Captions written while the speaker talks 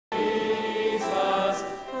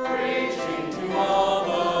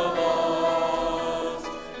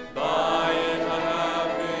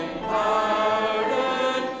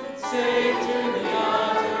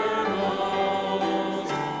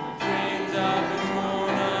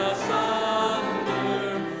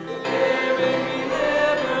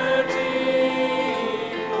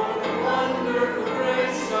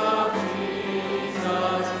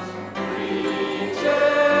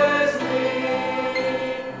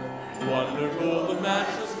Wonderful the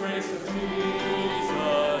matchless grace of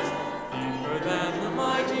Jesus, deeper than the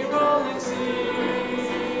mighty rolling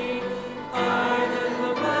sea. Higher than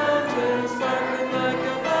the mountains, sparkling like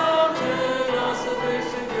a fountain, all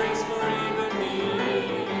sufficient grace for even me.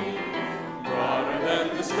 Broader than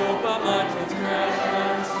the scope of my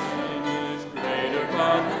transgression, sin is greater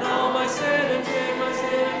far than all my sin and shame, my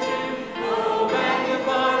sin and shame. Oh,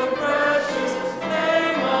 magnify the precious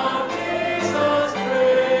name of Jesus,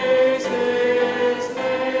 praise His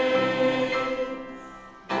name.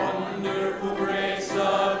 Wonderful grace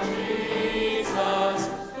of Jesus,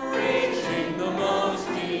 reaching the most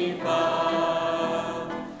deep out.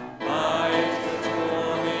 Life's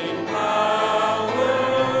transforming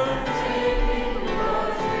power, taking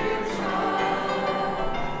us to shine,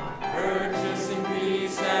 purchasing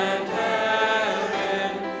peace and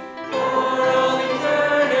heaven for all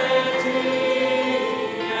eternity.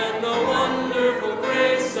 And the wonderful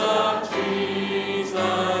grace of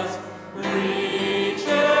Jesus reaches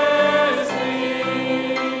me.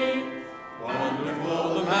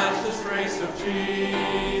 Wonderful the matchless grace of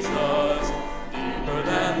Jesus, deeper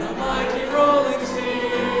than the mighty rolling sea.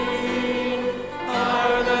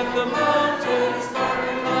 Higher than the mountains,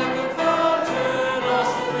 sparkling like a fountain, all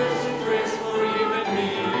sufficient grace for even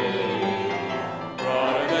me.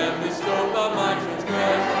 Broader than the scope of my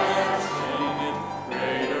transgression, sin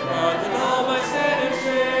greater far than all my sin and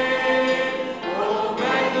shame. Oh,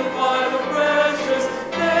 magnify the precious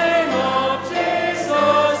name of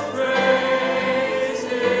Jesus, praise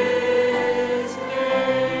His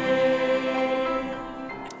name.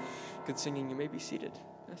 Good singing. You may be seated.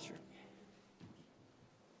 Yes, sir.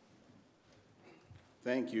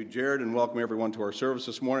 Thank you, Jared, and welcome everyone to our service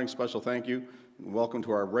this morning. Special thank you and welcome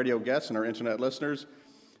to our radio guests and our internet listeners.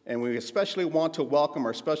 And we especially want to welcome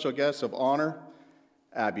our special guests of honor,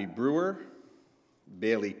 Abby Brewer,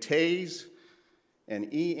 Bailey Tays,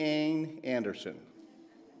 and Ian Anderson.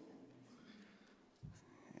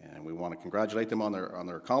 And we want to congratulate them on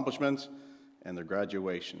their accomplishments and their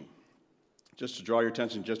graduation. Just to draw your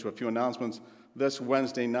attention just to a few announcements, this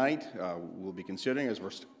Wednesday night we'll be considering, as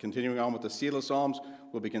we're continuing on with the Seal of Psalms,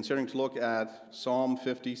 we'll be considering to look at Psalm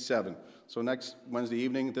 57. So this Wednesday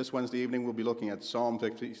evening, we'll be looking at Psalm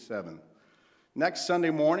 57. Next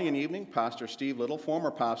Sunday morning and evening, Pastor Steve Little, former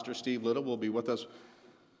Pastor Steve Little, will be with us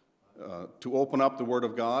to open up the Word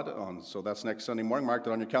of God. So that's next Sunday morning. Mark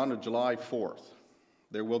it on your calendar, July 4th.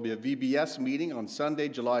 There will be a VBS meeting on Sunday,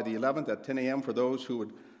 July the 11th at 10 a.m. for those who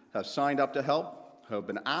would have signed up to help, have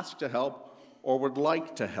been asked to help, or would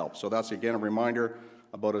like to help. So that's, again, a reminder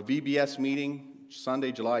about a VBS meeting,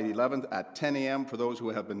 Sunday, July the 11th at 10 a.m. for those who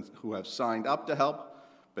have signed up to help,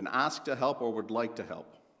 been asked to help, or would like to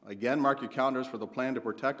help. Again, mark your calendars for the Plan to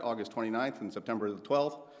Protect, August 29th and September the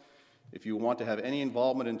 12th. If you want to have any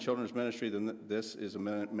involvement in children's ministry, then this is a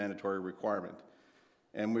mandatory requirement.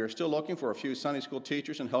 And we are still looking for a few Sunday school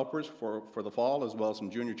teachers and helpers for the fall, as well as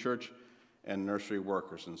some junior church and nursery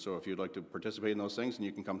workers. And so if you'd like to participate in those things, and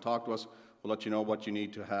you can come talk to us, we'll let you know what you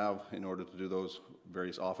need to have in order to do those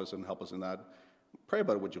various offices and help us in that. Pray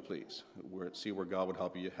about it, would you please? See where God would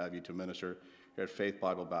have you to minister here at Faith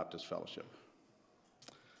Bible Baptist Fellowship.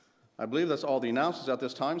 I believe that's all the announcements at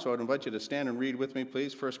this time, so I'd invite you to stand and read with me,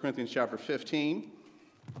 please, 1 Corinthians chapter 15.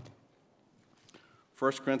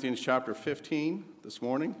 1 Corinthians chapter 15 this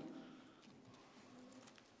morning.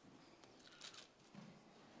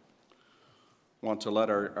 Want to let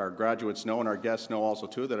our graduates know and our guests know also,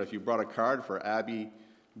 too, that if you brought a card for Abby,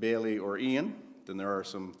 Bailey, or Ian, then there are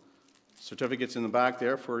some certificates in the back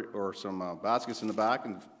there or some baskets in the back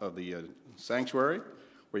of the sanctuary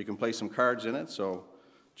where you can place some cards in it. So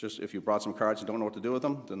just if you brought some cards and don't know what to do with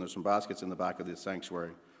them, then there's some baskets in the back of the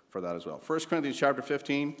sanctuary for that as well. 1 Corinthians chapter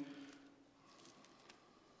 15,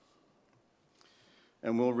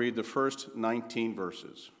 and we'll read the first 19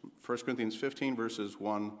 verses. 1 Corinthians 15, verses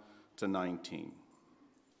 1 to 19.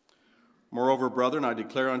 Moreover, brethren, I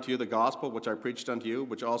declare unto you the gospel which I preached unto you,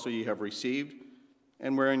 which also ye have received,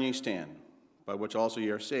 and wherein ye stand, by which also ye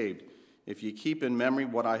are saved, if ye keep in memory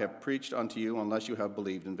what I have preached unto you, unless you have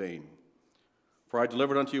believed in vain. For I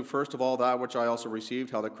delivered unto you first of all that which I also received,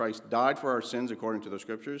 how that Christ died for our sins according to the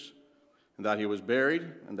Scriptures, and that he was buried,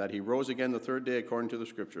 and that he rose again the third day according to the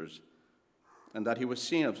Scriptures, and that he was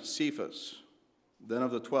seen of Cephas, then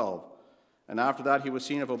of the 12, and after that he was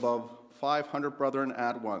seen of above 500 brethren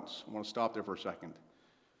at once. I want to stop there for a second.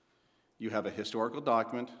 You have a historical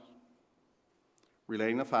document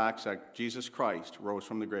relating the facts that Jesus Christ rose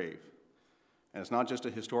from the grave. And it's not just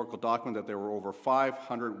a historical document that there were over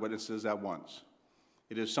 500 witnesses at once.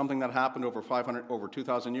 It is something that happened over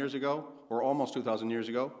 2,000 years ago, or almost 2,000 years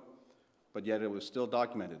ago, but yet it was still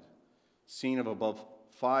documented. seen of above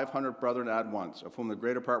 500 brethren at once, of whom the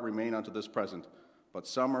greater part remain unto this present, but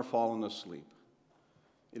some are fallen asleep.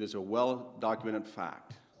 It is a well-documented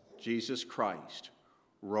fact. Jesus Christ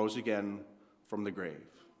rose again from the grave.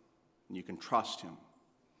 And you can trust him.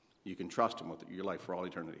 You can trust him with your life for all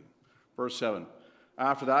eternity. Verse 7,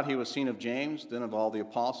 after that he was seen of James, then of all the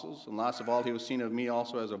apostles, and last of all he was seen of me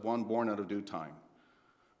also as of one born out of due time.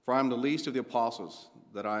 For I am the least of the apostles,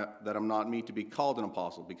 that am not meet to be called an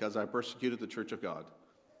apostle, because I persecuted the church of God.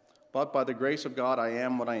 But by the grace of God I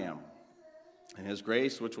am what I am. And his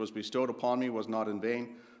grace which was bestowed upon me was not in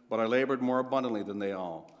vain, but I labored more abundantly than they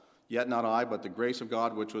all. Yet not I, but the grace of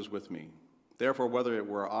God which was with me. Therefore, whether it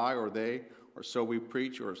were I or they, or so we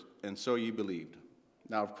preach, and so ye believed.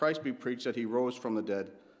 Now if Christ be preached that he rose from the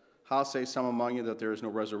dead, how say some among you that there is no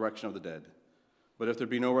resurrection of the dead? But if there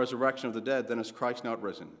be no resurrection of the dead, then is Christ not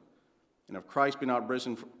risen? And if Christ be not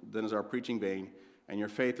risen, then is our preaching vain, and your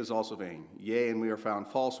faith is also vain. Yea, and we are found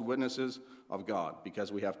false witnesses of God,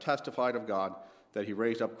 because we have testified of God that he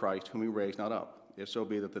raised up Christ, whom he raised not up, if so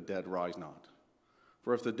be that the dead rise not.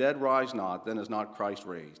 For if the dead rise not, then is not Christ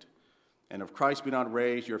raised. And if Christ be not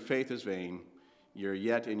raised, your faith is vain, ye are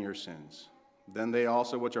yet in your sins. Then they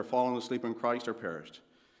also which are fallen asleep in Christ are perished.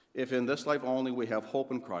 If in this life only we have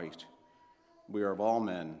hope in Christ, we are of all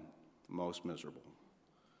men most miserable.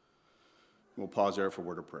 We'll pause there for a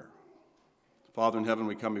word of prayer. Father in heaven,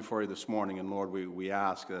 we come before you this morning, and Lord, we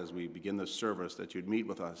ask as we begin this service that you'd meet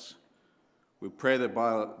with us. We pray that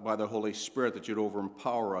by the Holy Spirit that you'd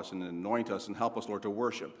overempower us and anoint us and help us, Lord, to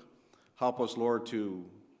worship. Help us, Lord, to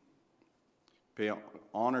pay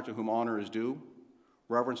honor to whom honor is due,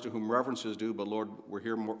 reverence to whom reverence is due, but Lord, we're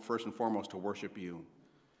here first and foremost to worship you.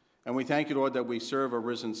 And we thank you, Lord, that we serve a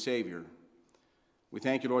risen Savior. We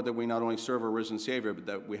thank you, Lord, that we not only serve a risen Savior, but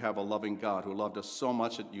that we have a loving God who loved us so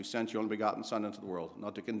much that you sent your only begotten Son into the world,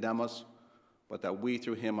 not to condemn us, but that we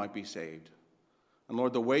through him might be saved. And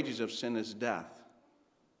Lord, the wages of sin is death.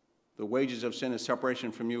 The wages of sin is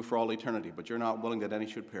separation from you for all eternity, but you're not willing that any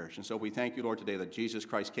should perish. And so we thank you, Lord, today that Jesus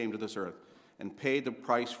Christ came to this earth and paid the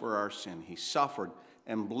price for our sin. He suffered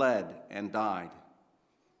and bled and died.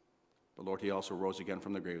 But Lord, he also rose again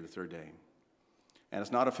from the grave the third day. And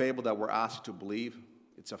it's not a fable that we're asked to believe.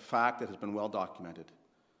 It's a fact that has been well documented.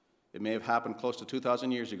 It may have happened close to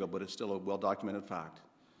 2,000 years ago, but it's still a well-documented fact.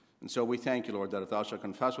 And so we thank you, Lord, that if thou shalt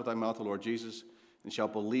confess with thy mouth the Lord Jesus, and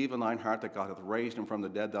shalt believe in thine heart that God hath raised him from the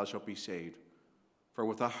dead, thou shalt be saved. For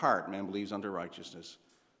with the heart man believes unto righteousness,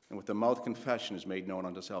 and with the mouth confession is made known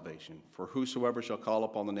unto salvation. For whosoever shall call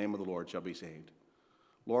upon the name of the Lord shall be saved.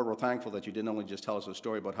 Lord, we're thankful that you didn't only just tell us a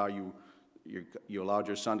story about how you allowed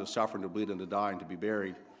your son to suffer and to bleed and to die and to be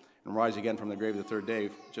buried and rise again from the grave the third day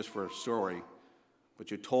just for a story,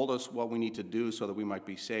 but you told us what we need to do so that we might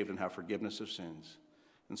be saved and have forgiveness of sins.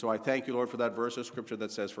 And so I thank you, Lord, for that verse of Scripture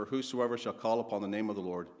that says, for whosoever shall call upon the name of the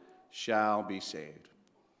Lord shall be saved.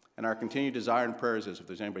 And our continued desire and prayers is if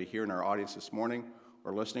there's anybody here in our audience this morning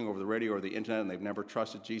or listening over the radio or the internet and they've never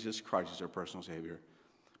trusted Jesus Christ as their personal Savior,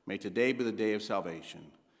 may today be the day of salvation.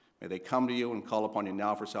 May they come to you and call upon you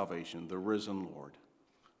now for salvation, the risen Lord.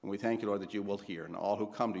 And we thank you, Lord, that you will hear, and all who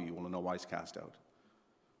come to you will in no wise cast out.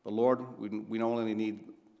 But Lord, we not only need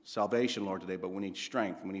salvation, Lord, today, but we need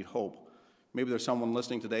strength, we need hope. Maybe there's someone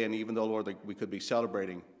listening today, and even though, Lord, that we could be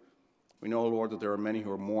celebrating, we know, Lord, that there are many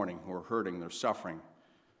who are mourning, who are hurting, they're suffering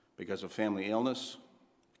because of family illness,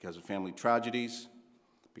 because of family tragedies,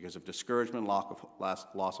 because of discouragement,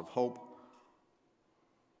 loss of hope.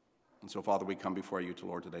 And so, Father, we come before you,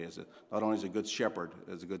 Lord, today not only as a good shepherd,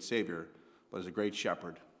 as a good Savior, but as a great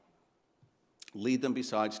shepherd. Lead them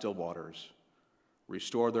beside still waters.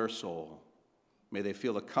 Restore their soul. May they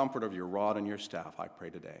feel the comfort of your rod and your staff, I pray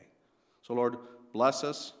today. So, Lord, bless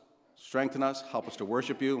us, strengthen us, help us to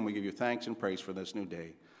worship you, and we give you thanks and praise for this new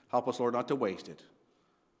day. Help us, Lord, not to waste it,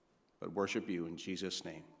 but worship you in Jesus'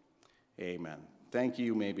 name. Amen. Thank you.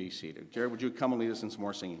 You may be seated. Jared, would you come and lead us in some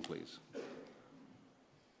more singing, please?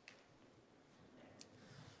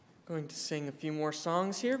 Going to sing a few more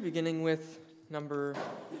songs here, beginning with number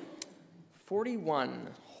 41,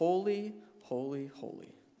 Holy, Holy,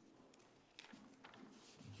 Holy.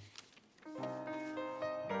 Rise.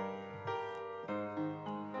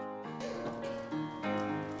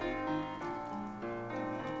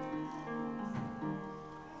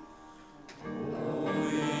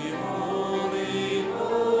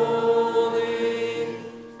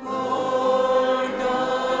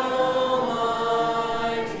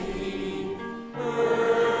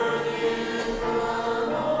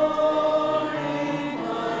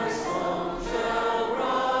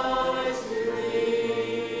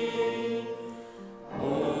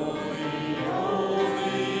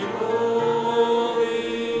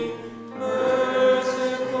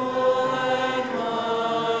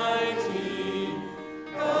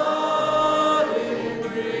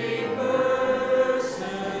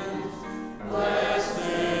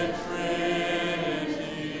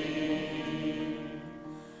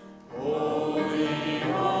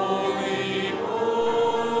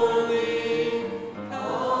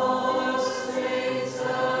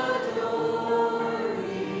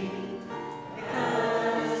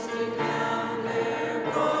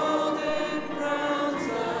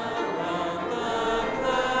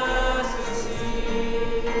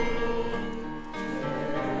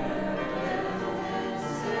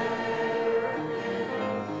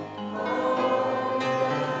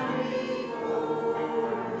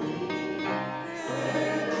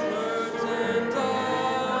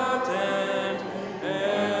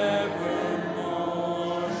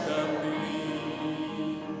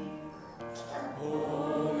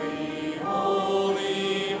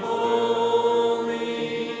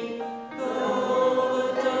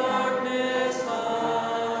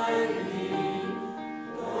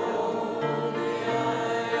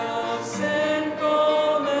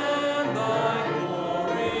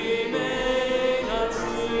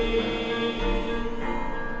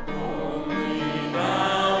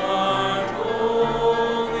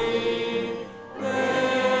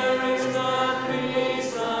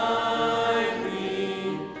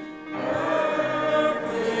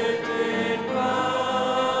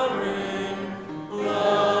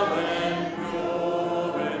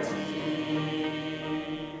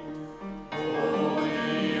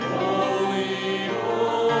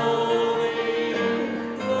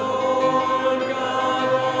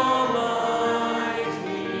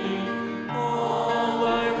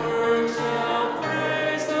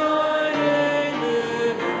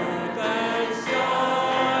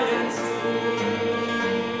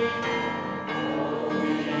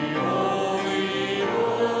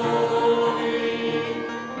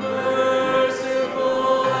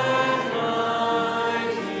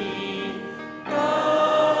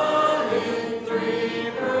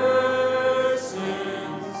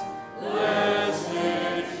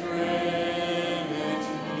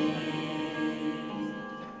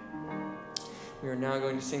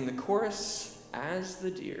 to sing the chorus, As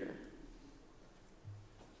the Deer.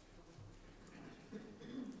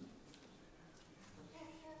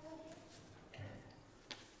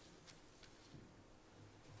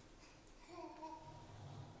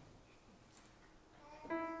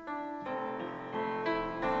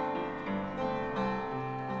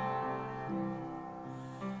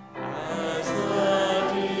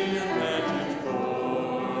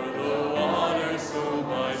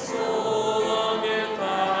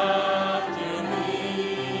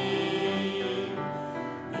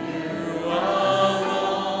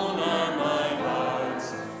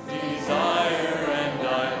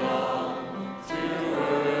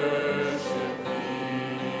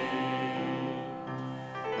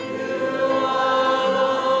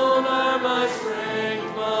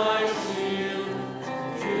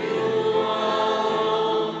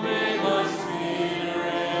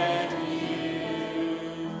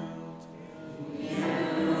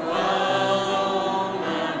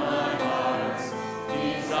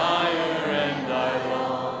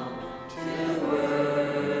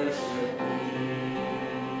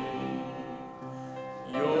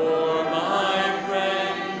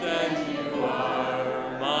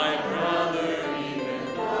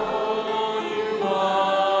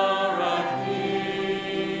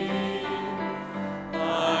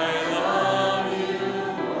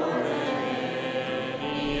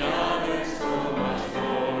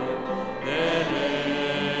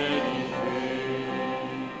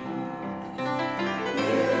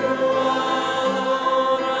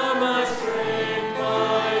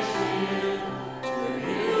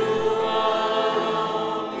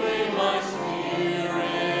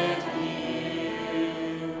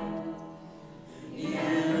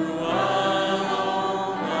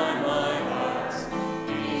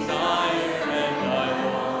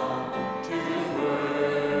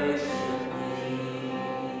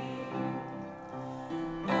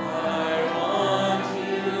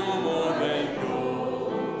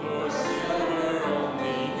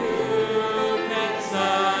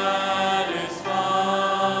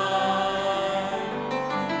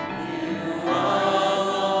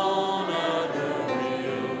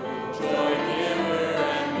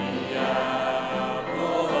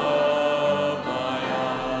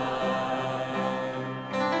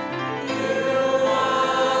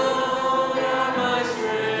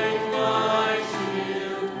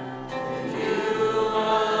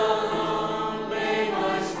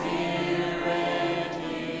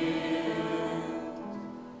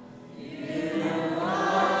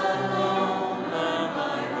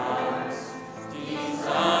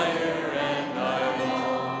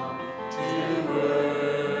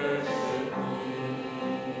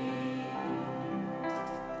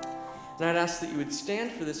 And I'd ask that you would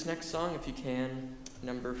stand for this next song if you can,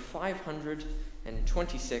 number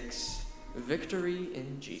 526, Victory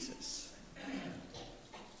in Jesus.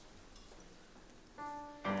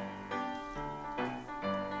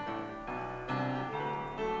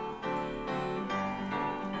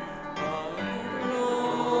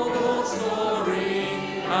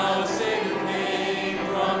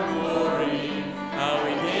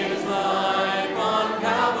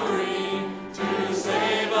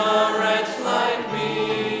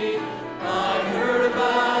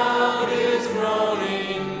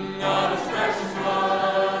 Of his precious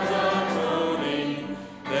blood.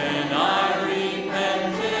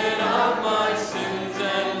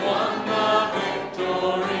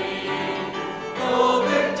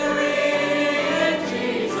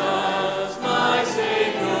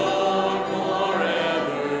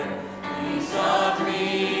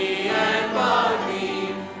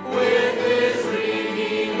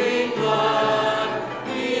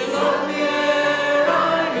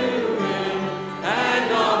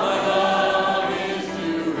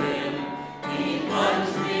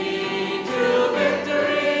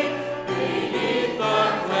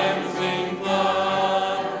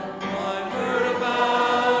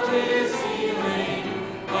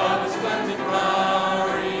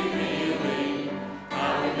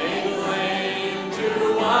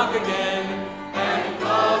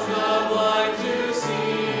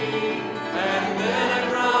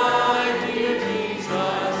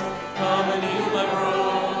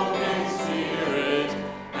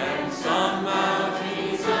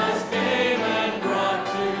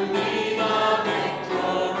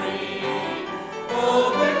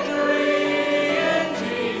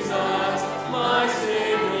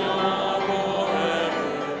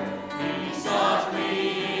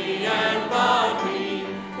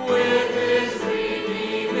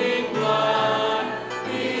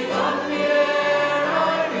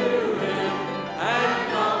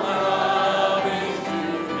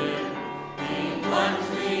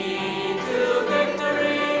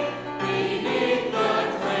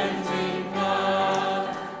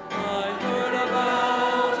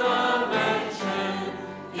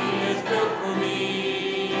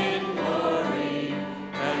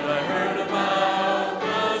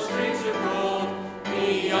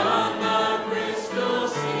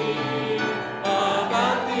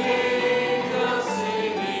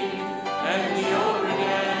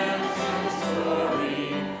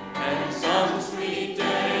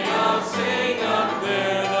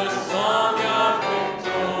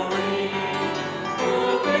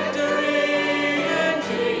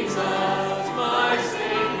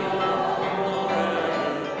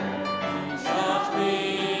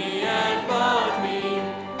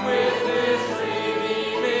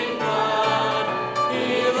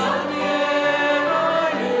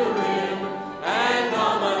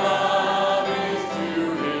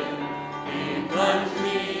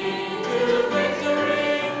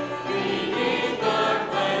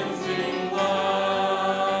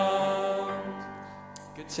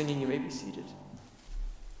 singing, you may be seated.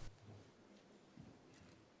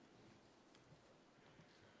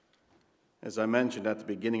 As I mentioned at the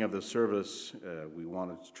beginning of the service, we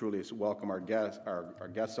want to truly welcome our guests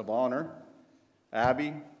of honor,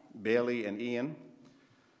 Abby, Bailey, and Ian.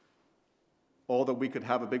 Oh, that we could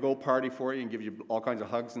have a big old party for you and give you all kinds of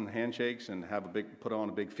hugs and handshakes and put on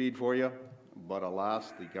a big feed for you. But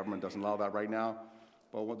alas, the government doesn't allow that right now.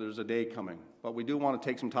 But there's a day coming. But we do want to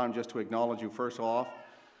take some time just to acknowledge you first off.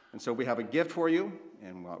 And so we have a gift for you,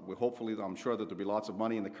 and hopefully, I'm sure that there'll be lots of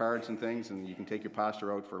money in the cards and things, and you can take your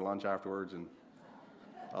pastor out for lunch afterwards, and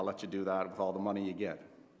I'll let you do that with all the money you get.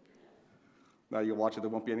 Now you'll watch it, there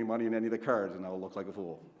won't be any money in any of the cards, and I'll look like a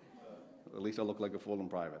fool. At least I'll look like a fool in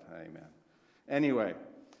private. Amen. Anyway,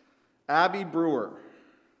 Abby Brewer,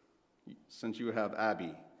 since you have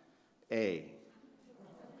Abby, A.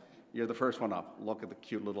 You're the first one up. Look at the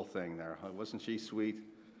cute little thing there. Wasn't she sweet?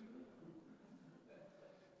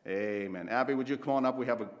 Amen. Abby, would you come on up? We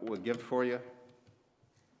have a gift for you.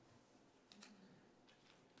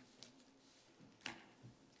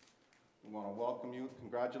 We want to welcome you,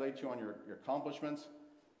 congratulate you on your accomplishments,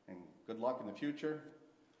 and good luck in the future.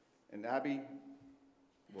 And Abby,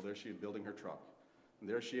 well, there she is building her truck. And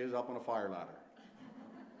there she is up on a fire ladder.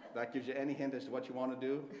 That gives you any hint as to what you want to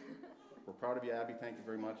do? We're proud of you, Abby. Thank you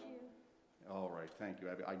very much. All right, thank you,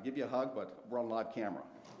 Abby. I'd give you a hug, but we're on live camera.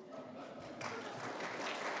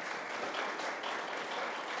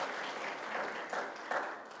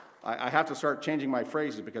 I have to start changing my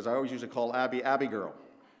phrases because I always used to call Abby Abby Girl.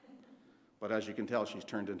 But as you can tell, she's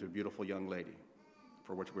turned into a beautiful young lady,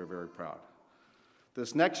 for which we're very proud.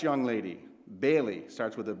 This next young lady, Bailey,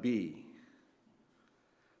 starts with a B.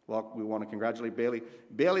 Well, we want to congratulate Bailey.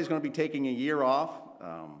 Bailey's going to be taking a year off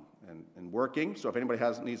and working, so if anybody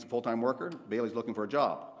needs a full-time worker, Bailey's looking for a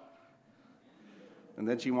job. And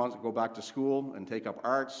then she wants to go back to school and take up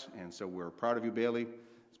arts, and so we're proud of you, Bailey.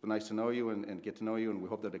 It's been nice to know you and get to know you, and we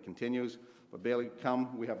hope that it continues. But Bailey,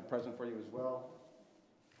 come. We have a present for you as well.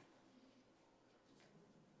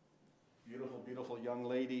 Beautiful, beautiful young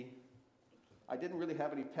lady. I didn't really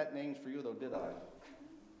have any pet names for you, though, did I?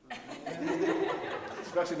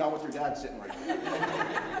 Especially not with your dad sitting right there.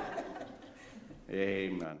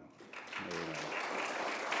 Amen. Amen.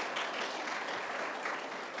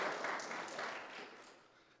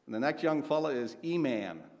 And the next young fella is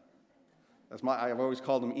E-Man. I've always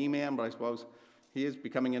called him E-Man, but I suppose he is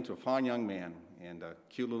becoming into a fine young man and a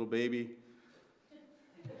cute little baby.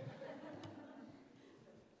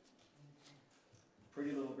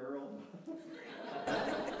 Pretty little girl.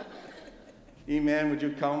 E-Man, would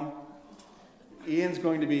you come? Ian's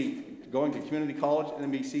going to be going to community college at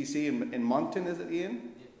MBCC in Moncton, is it,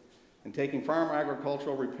 Ian? And taking farm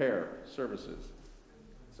agricultural repair services.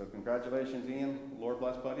 So congratulations, Ian. Lord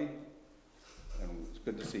bless, buddy. And it's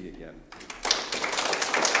good to see you again.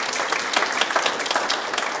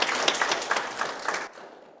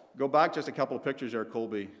 Go back just a couple of pictures there,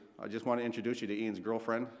 Colby. I just want to introduce you to Ian's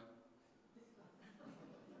girlfriend.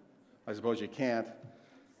 I suppose you can't.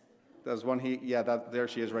 There's one there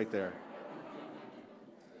she is right there.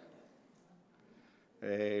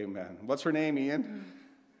 Amen. What's her name, Ian?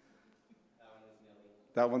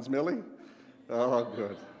 That one's Millie? Oh,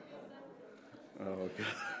 good. Oh, good.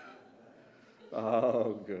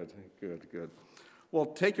 Oh, good, good, good. Well,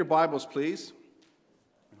 take your Bibles, please,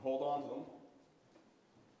 and hold on to them.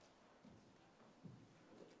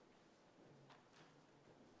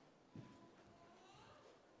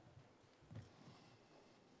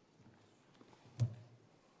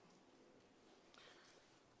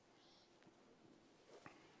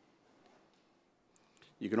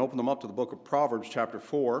 You can open them up to the book of Proverbs, chapter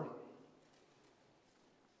 4.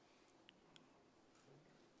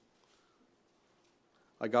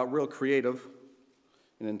 I got real creative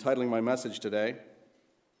in entitling my message today.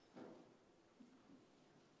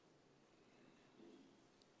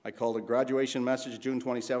 I called it Graduation Message, June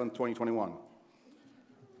 27, 2021.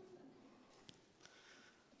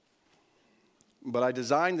 But I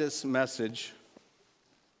designed this message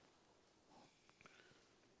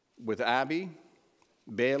with Abby,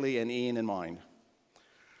 Bailey, and Ian in mind.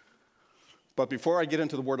 But before I get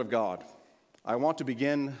into the Word of God, I want to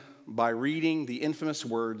begin by reading the infamous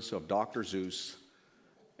words of Dr. Seuss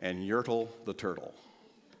and Yertle the Turtle.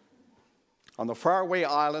 On the faraway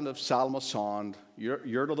island of Salmasond,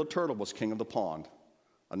 Yertle the Turtle was king of the pond.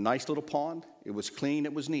 A nice little pond. It was clean,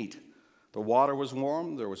 it was neat. The water was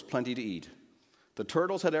warm, there was plenty to eat. The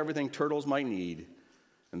turtles had everything turtles might need,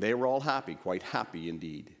 and they were all happy, quite happy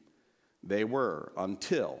indeed. They were,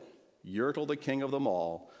 until Yertle, the king of them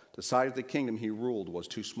all, decided the kingdom he ruled was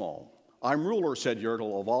too small. I'm ruler, said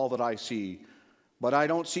Yertle, of all that I see. But I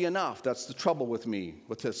don't see enough. That's the trouble with me.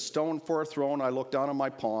 With this stone for a throne, I look down on my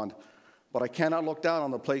pond, but I cannot look down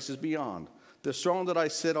on the places beyond. The throne that I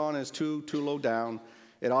sit on is too low down.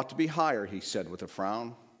 It ought to be higher, he said with a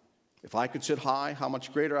frown. If I could sit high, how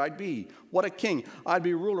much greater I'd be. What a king. I'd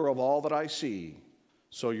be ruler of all that I see.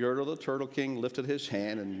 So Yertle the Turtle King lifted his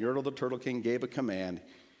hand, and Yertle the Turtle King gave a command.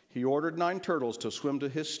 He ordered 9 turtles to swim to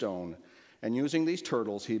his stone, and using these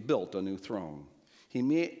turtles, he built a new throne. He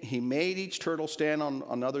made each turtle stand on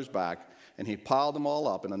another's back, and he piled them all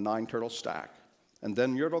up in a 9-turtle stack. And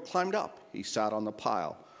then Yertle climbed up. He sat on the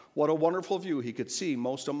pile. What a wonderful view. He could see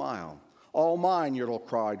most a mile. All mine, Yertle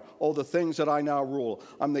cried. Oh, the things that I now rule.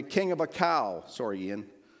 I'm the king of a cow. Sorry, Ian.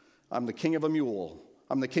 I'm the king of a mule.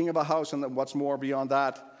 I'm the king of a house, and what's more beyond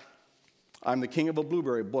that, I'm the king of a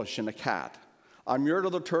blueberry bush and a cat. I'm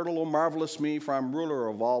Yertle the Turtle, oh marvelous me, for I'm ruler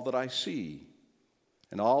of all that I see.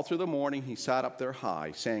 And all through the morning he sat up there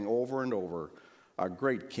high, saying over and over, a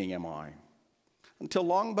great king am I. Until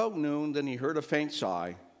long about noon, then he heard a faint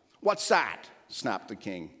sigh. What's that? Snapped the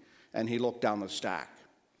king, and he looked down the stack.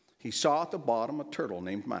 He saw at the bottom a turtle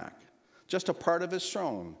named Mac, just a part of his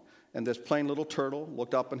throne. And this plain little turtle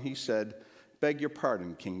looked up and he said, beg your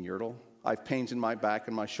pardon, King Yertle. I've pains in my back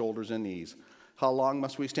and my shoulders and knees. How long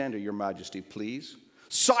must we stand here, your majesty, please?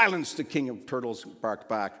 Silence, the king of turtles barked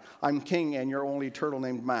back. I'm king and you're only turtle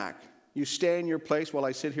named Mac. You stay in your place while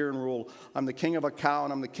I sit here and rule. I'm the king of a cow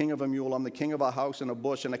and I'm the king of a mule. I'm the king of a house and a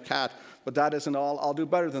bush and a cat. But that isn't all. I'll do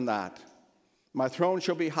better than that. My throne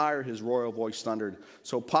shall be higher, his royal voice thundered.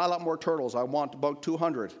 So pile up more turtles. I want about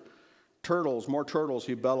 200. Turtles, more turtles,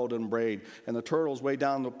 he bellowed and brayed. And the turtles way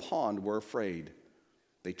down the pond were afraid.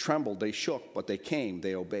 They trembled, they shook, but they came,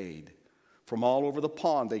 they obeyed. From all over the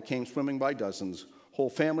pond they came swimming by dozens, whole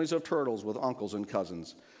families of turtles with uncles and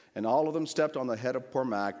cousins. And all of them stepped on the head of poor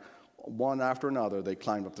Mac. One after another, they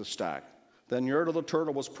climbed up the stack. Then Yertle the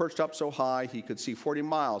Turtle was perched up so high he could see 40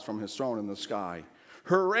 miles from his throne in the sky.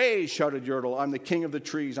 Hooray, shouted Yertle. I'm the king of the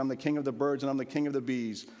trees, I'm the king of the birds, and I'm the king of the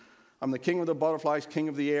bees. I'm the king of the butterflies, king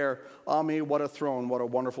of the air. Ah me, what a throne, what a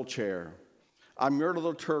wonderful chair. I'm Yertle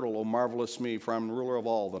the Turtle, oh marvelous me, for I'm ruler of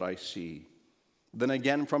all that I see. Then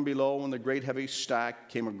again from below in the great heavy stack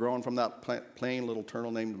came a groan from that plain little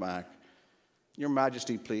turtle named Mac. Your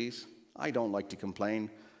majesty, please, I don't like to complain,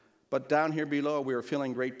 but down here below we are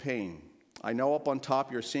feeling great pain. I know up on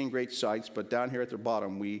top you're seeing great sights, but down here at the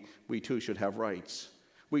bottom we too should have rights.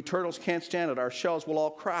 We turtles can't stand it, our shells will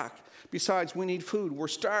all crack. Besides, we need food, we're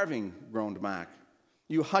starving, groaned Mac.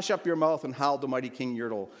 You hush up your mouth and howled the mighty King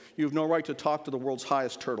Yertle. You have no right to talk to the world's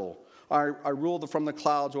highest turtle. I rule from the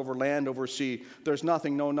clouds over land, over sea. There's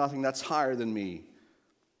nothing, no nothing that's higher than me.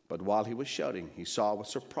 But while he was shouting, he saw with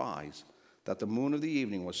surprise that the moon of the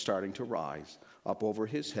evening was starting to rise up over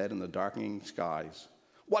his head in the darkening skies.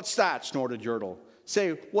 What's that? Snorted Yertle. Say,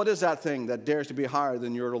 what is that thing that dares to be higher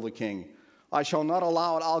than Yertle the king? I shall not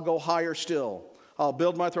allow it. I'll go higher still. I'll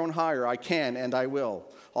build my throne higher. I can and I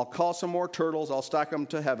will. I'll call some more turtles. I'll stack them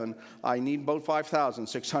to heaven. I need about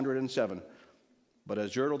 5,607. But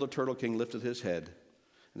as Yertle the Turtle King lifted his head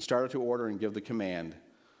and started to order and give the command,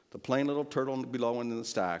 the plain little turtle below in the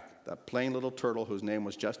stack, that plain little turtle whose name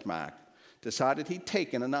was just Mac, decided he'd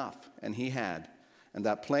taken enough, and he had. And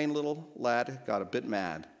that plain little lad got a bit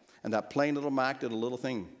mad. And that plain little Mac did a little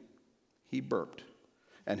thing. He burped.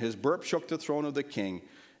 And his burp shook the throne of the king.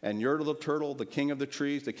 And Yertle the Turtle, the king of the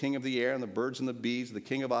trees, the king of the air, and the birds and the bees, the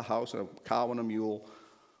king of a house and a cow and a mule,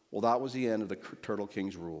 well, that was the end of the Turtle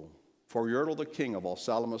King's rule. For Yertle, the king of all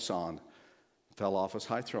Salamasan, fell off his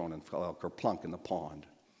high throne and fell kerplunk in the pond.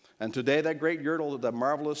 And today that great Yertle, the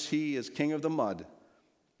marvelous he, is king of the mud.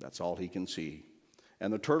 That's all he can see.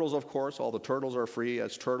 And the turtles, of course, all the turtles are free,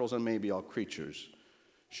 as turtles and maybe all creatures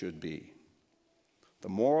should be. The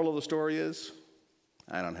moral of the story is,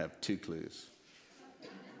 I don't have 2 clues.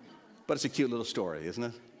 But it's a cute little story, isn't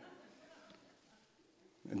it?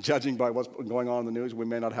 And judging by what's going on in the news, we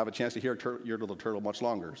may not have a chance to hear Yertle the Turtle much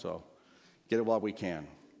longer, so get it while we can.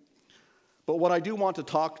 But what I do want to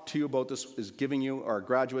talk to you about this is giving you, our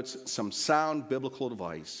graduates, some sound biblical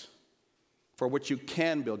advice for which you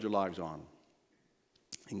can build your lives on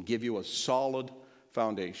and give you a solid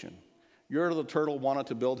foundation. Yertle the Turtle wanted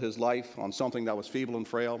to build his life on something that was feeble and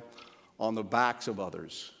frail, on the backs of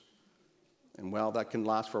others. And well, that can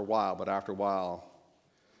last for a while, but after a while,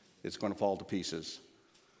 it's going to fall to pieces.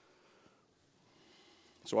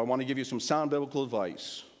 So I want to give you some sound biblical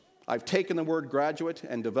advice. I've taken the word graduate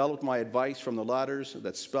and developed my advice from the letters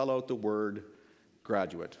that spell out the word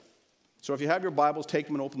graduate. So if you have your Bibles, take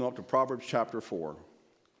them and open them up to Proverbs chapter 4.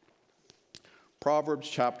 Proverbs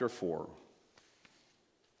chapter 4.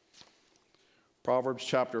 Proverbs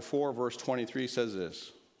chapter 4, verse 23 says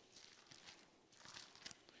this.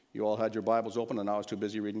 You all had your Bibles open, and I was too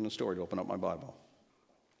busy reading the story to open up my Bible.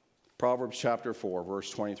 Proverbs chapter 4, verse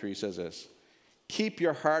 23 says this. Keep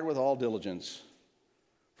your heart with all diligence,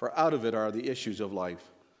 for out of it are the issues of life.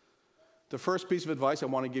 The first piece of advice I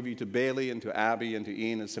want to give you to Bailey and to Abby and to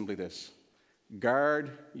Ian is simply this.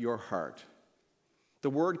 Guard your heart. The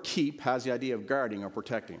word keep has the idea of guarding or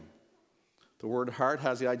protecting. The word heart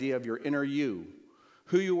has the idea of your inner you,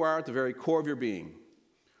 who you are at the very core of your being.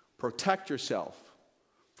 Protect yourself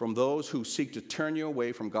from those who seek to turn you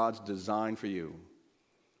away from God's design for you.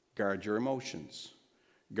 Guard your emotions.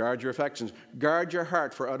 Guard your affections. Guard your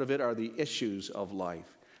heart, for out of it are the issues of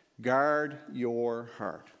life. Guard your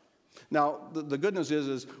heart. Now, the good news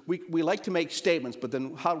is we like to make statements, but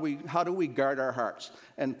then how do we guard our hearts?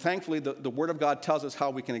 And thankfully, the Word of God tells us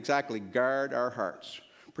how we can exactly guard our hearts.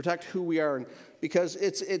 Protect who we are, because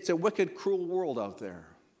it's a wicked, cruel world out there.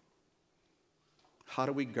 How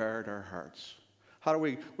do we guard our hearts? How do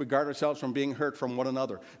we guard ourselves from being hurt from one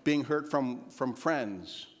another, being hurt from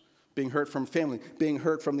friends, being hurt from family, being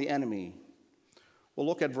hurt from the enemy? Well,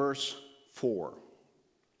 look at verse 4.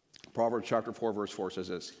 Proverbs chapter 4, verse 4 says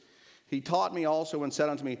this. He taught me also and said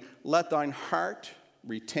unto me, let thine heart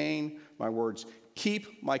retain my words.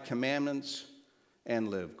 Keep my commandments and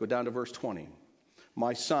live. Go down to verse 20.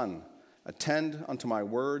 My son, attend unto my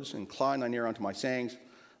words, incline thine ear unto my sayings.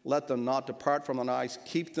 Let them not depart from thine eyes.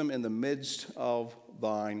 Keep them in the midst of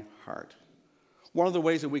thine heart. One of the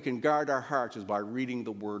ways that we can guard our hearts is by reading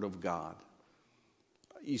the Word of God.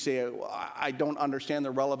 You say, I don't understand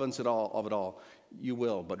the relevance of it all. You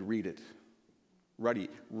will, but read it.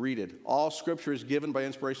 Read it. All Scripture is given by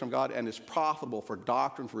inspiration of God and is profitable for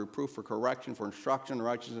doctrine, for reproof, for correction, for instruction in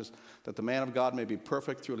righteousness, that the man of God may be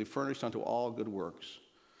perfect, thoroughly furnished unto all good works.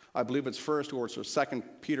 I believe it's 1 or 2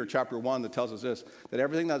 Peter chapter 1 that tells us this, that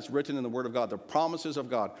everything that's written in the Word of God, the promises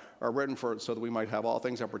of God, are written for so that we might have all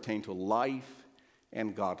things that pertain to life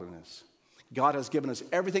and godliness. God has given us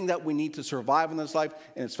everything that we need to survive in this life,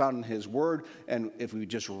 and it's found in His Word, and if we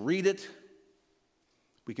just read it,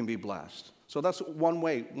 we can be blessed. So that's one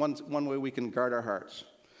way we can guard our hearts.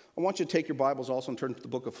 I want you to take your Bibles also and turn to the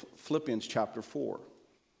book of Philippians chapter 4.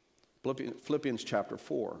 Philippians chapter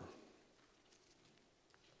 4.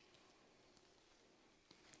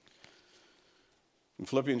 In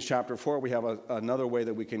Philippians chapter 4, we have another way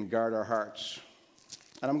that we can guard our hearts.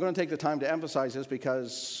 And I'm going to take the time to emphasize this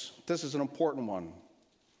because this is an important one.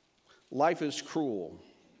 Life is cruel.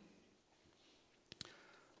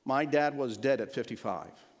 My dad was dead at 55.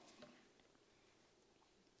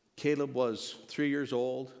 Caleb was 3 years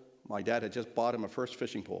old. My dad had just bought him a first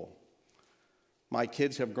fishing pole. My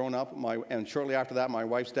kids have grown up, and shortly after that, my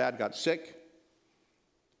wife's dad got sick.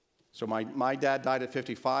 So my dad died at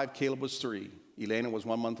 55. Caleb was 3. Elena was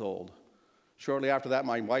 1 month old. Shortly after that,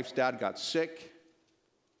 my wife's dad got sick,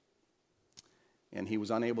 and he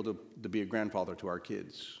was unable to be a grandfather to our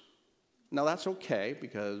kids. Now, that's okay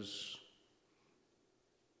because,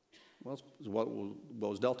 well, it's what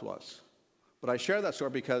was dealt to us. But I share that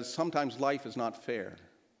story because sometimes life is not fair.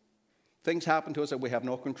 Things happen to us that we have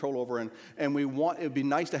no control over, and it would be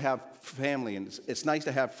nice to have family, and it's nice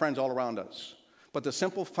to have friends all around us. But the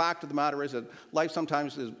simple fact of the matter is that life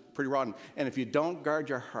sometimes is pretty rotten. And if you don't guard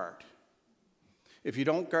your heart,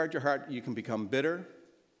 you can become bitter,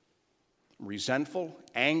 resentful,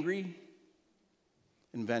 angry,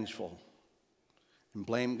 and vengeful, and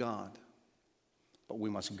blame God. But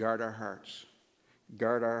we must guard our hearts.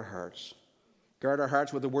 Guard our hearts. Guard our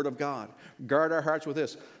hearts with the Word of God. Guard our hearts with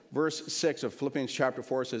this. Verse 6 of Philippians chapter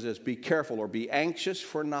 4 says this, be careful or be anxious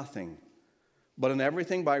for nothing, but in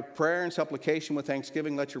everything by prayer and supplication with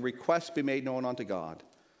thanksgiving let your requests be made known unto God.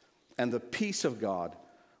 And the peace of God,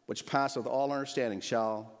 which passeth all understanding,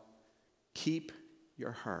 shall keep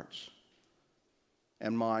your hearts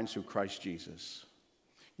and minds through Christ Jesus.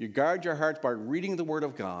 You guard your hearts by reading the Word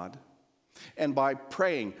of God and by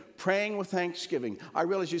praying with thanksgiving. I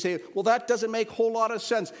realize you say, well, that doesn't make a whole lot of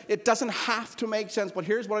sense. It doesn't have to make sense, but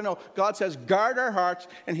here's what I know. God says, guard our hearts,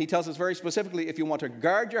 and He tells us very specifically, if you want to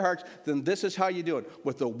guard your hearts, then this is how you do it,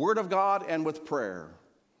 with the Word of God and with prayer.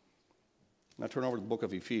 Now turn over to the book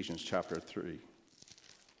of Ephesians chapter 3.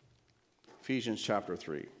 Ephesians chapter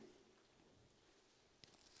 3.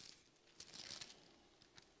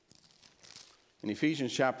 In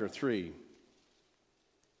Ephesians chapter 3,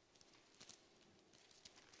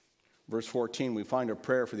 verse 14, we find a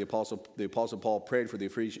prayer for the Apostle Paul prayed for the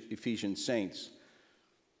Ephesian saints.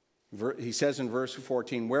 He says in verse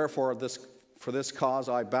 14, wherefore for this cause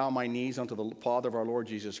I bow my knees unto the Father of our Lord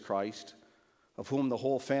Jesus Christ, of whom the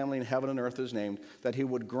whole family in heaven and earth is named, that he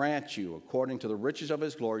would grant you, according to the riches of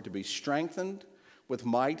his glory, to be strengthened with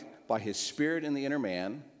might by his Spirit in the inner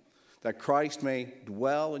man, that Christ may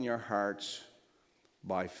dwell in your hearts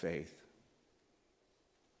by faith.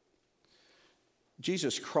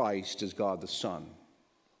 Jesus Christ is God the Son.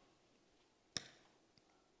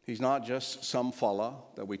 He's not just some fella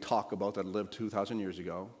that we talk about that lived 2,000 years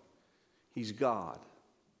ago. He's God.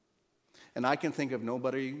 And I can think of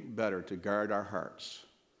nobody better to guard our hearts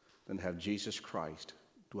than to have Jesus Christ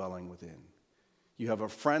dwelling within. You have a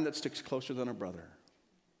friend that sticks closer than a brother.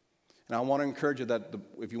 And I want to encourage you that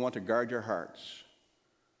if you want to guard your hearts,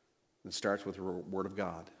 it starts with the Word of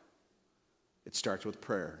God. It starts with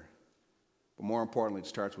prayer. But more importantly, it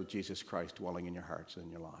starts with Jesus Christ dwelling in your hearts and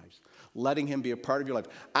in your lives. Letting him be a part of your life.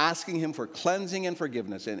 Asking him for cleansing and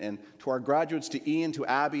forgiveness. And to our graduates, to Ian, to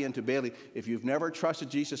Abby, and to Bailey, if you've never trusted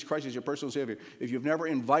Jesus Christ as your personal Savior, if you've never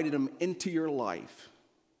invited him into your life,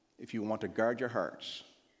 if you want to guard your hearts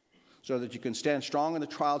so that you can stand strong in the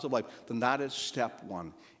trials of life, then that is step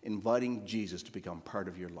one, inviting Jesus to become part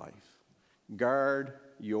of your life. Guard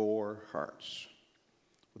your hearts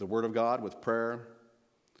with the Word of God, with prayer,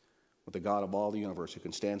 with the God of all the universe who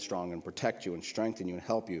can stand strong and protect you and strengthen you and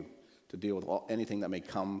help you to deal with anything that may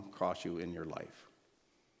come across you in your life.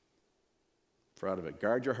 For out of it,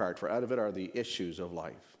 guard your heart, for out of it are the issues of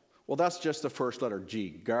life. Well, that's just the first letter, G,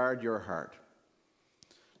 guard your heart.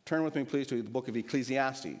 Turn with me, please, to the book of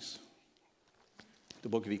Ecclesiastes. The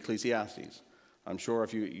book of Ecclesiastes. I'm sure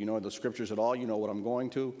if you know the scriptures at all, you know what I'm going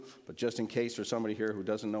to, but just in case there's somebody here who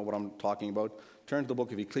doesn't know what I'm talking about, turn to the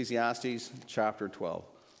book of Ecclesiastes, chapter 12.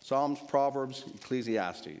 Psalms, Proverbs,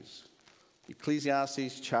 Ecclesiastes.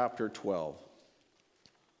 Ecclesiastes chapter 12.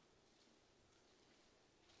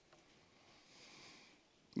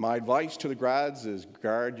 My advice to the grads is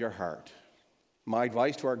guard your heart. My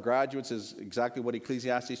advice to our graduates is exactly what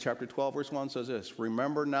Ecclesiastes chapter 12 verse 1 says this.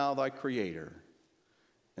 Remember now thy Creator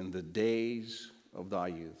in the days of thy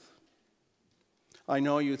youth. I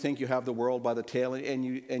know you think you have the world by the tail, and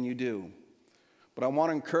you do. But I want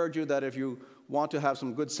to encourage you that if you want to have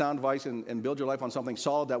some good sound advice and build your life on something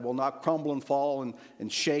solid that will not crumble and fall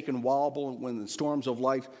and shake and wobble when the storms of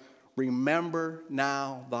life, remember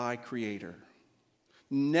now thy Creator.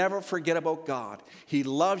 Never forget about God. He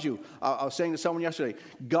loves you. I was saying to someone yesterday,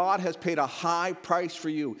 God has paid a high price for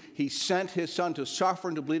you. He sent his Son to suffer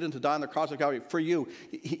and to bleed and to die on the cross of Calvary for you.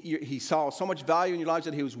 He saw so much value in your lives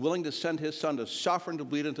that he was willing to send his Son to suffer and to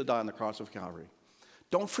bleed and to die on the cross of Calvary.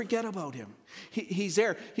 Don't forget about him. He's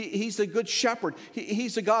there. He's the good shepherd.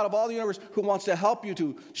 He's the God of all the universe who wants to help you,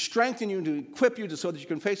 to strengthen you, to equip you so that you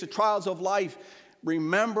can face the trials of life.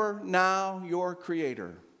 Remember now your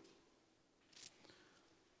Creator.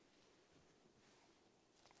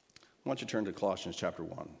 I want you to turn to Colossians chapter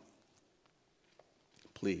 1.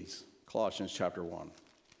 Please, Colossians chapter 1.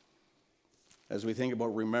 As we think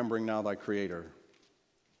about remembering now thy Creator.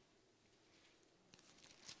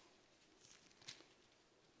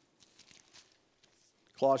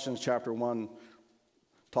 Colossians chapter 1,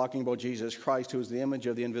 talking about Jesus Christ, who is the image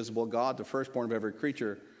of the invisible God, the firstborn of every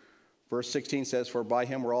creature. Verse 16 says, for by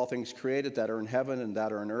him were all things created that are in heaven and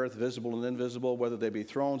that are in earth, visible and invisible, whether they be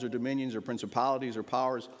thrones or dominions or principalities or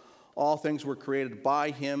powers. All things were created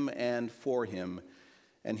by him and for him.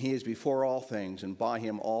 And he is before all things, and by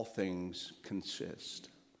him all things consist.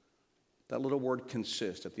 That little word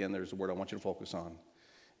consist at the end, there's the word I want you to focus on.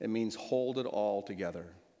 It means hold it all together.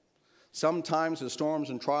 Sometimes the storms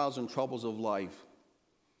and trials and troubles of life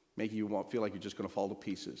make you feel like you're just going to fall to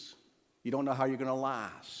pieces. You don't know how you're going to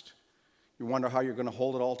last. You wonder how you're going to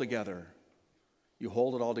hold it all together. You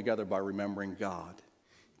hold it all together by remembering God,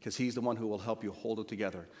 because he's the one who will help you hold it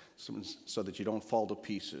together so that you don't fall to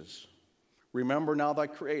pieces. Remember now thy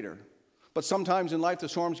Creator. But sometimes in life the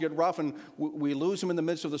storms get rough and we lose him in the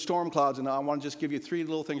midst of the storm clouds. And I want to just give you three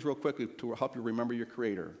little things real quickly to help you remember your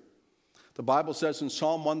Creator. The Bible says in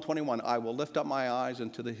Psalm 121, I will lift up my eyes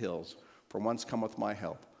unto the hills, from whence cometh my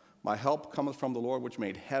help. My help cometh from the Lord, which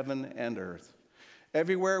made heaven and earth.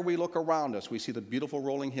 Everywhere we look around us, we see the beautiful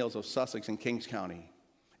rolling hills of Sussex and Kings County.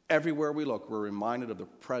 Everywhere we look, we're reminded of the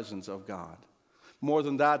presence of God. More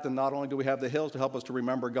than that, then not only do we have the hills to help us to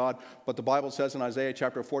remember God, but the Bible says in Isaiah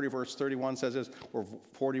chapter 40, verse 31 says this, or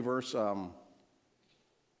 40 verse,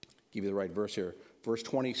 give you the right verse here, verse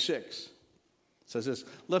 26. Says this,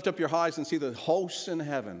 lift up your eyes and see the hosts in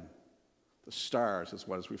heaven. The stars is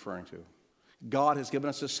what it's referring to. God has given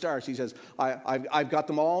us the stars. He says, I've got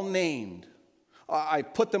them all named. I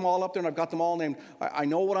put them all up there and I've got them all named. I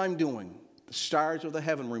know what I'm doing. The stars of the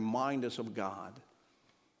heaven remind us of God.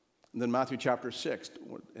 And then Matthew chapter 6,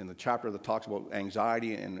 in the chapter that talks about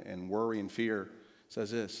anxiety and worry and fear,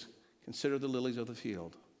 says this: consider the lilies of the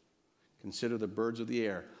field. Consider the birds of the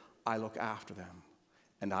air. I look after them,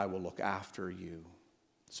 and I will look after you.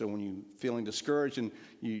 So when you're feeling discouraged and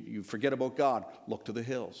you forget about God, look to the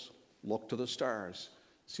hills. Look to the stars.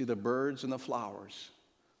 See the birds and the flowers.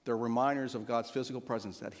 They're reminders of God's physical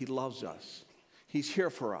presence, that He loves us. He's here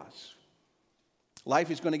for us.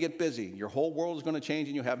 Life is going to get busy. Your whole world is going to change,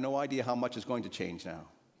 and you have no idea how much is going to change now.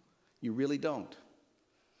 You really don't.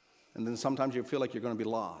 And then sometimes you feel like you're going to be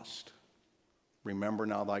lost. Remember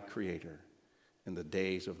now thy Creator in the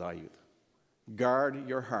days of thy youth. Guard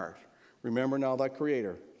your heart. Remember now thy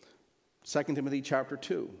Creator. 2 Timothy chapter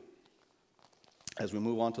 2. As we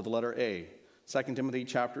move on to the letter A. 2 Timothy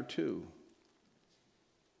chapter 2.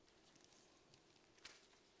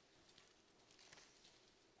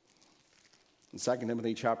 In 2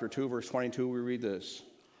 Timothy chapter 2, verse 22, we read this: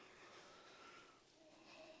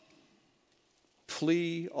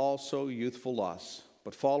 flee also youthful lusts,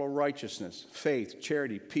 but follow righteousness, faith,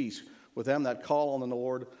 charity, peace with them that call on the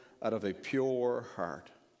Lord out of a pure heart.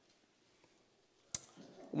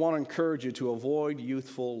 I want to encourage you to avoid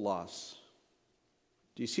youthful lusts.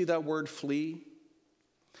 Do you see that word flee?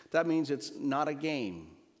 That means it's not a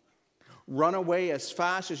game. Run away as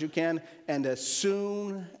fast as you can and as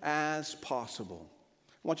soon as possible.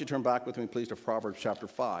 I want you to turn back with me, please, to Proverbs chapter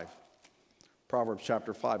 5. Proverbs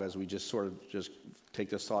chapter 5, as we just take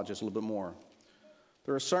this thought just a little bit more.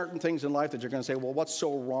 There are certain things in life that you're going to say, well, what's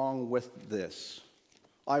so wrong with this?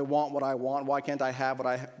 I want what I want. Why can't I have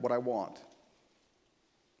what I want?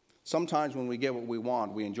 Sometimes when we get what we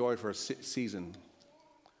want, we enjoy it for a season.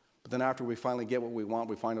 But then after we finally get what we want,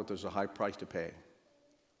 we find out there's a high price to pay.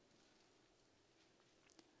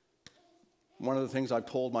 One of the things I've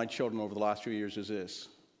told my children over the last few years is this.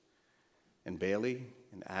 And Bailey,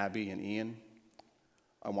 and Abby, and Ian,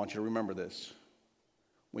 I want you to remember this.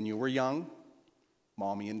 When you were young,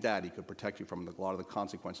 Mommy and Daddy could protect you from a lot of the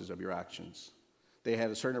consequences of your actions. They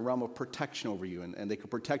had a certain realm of protection over you, and they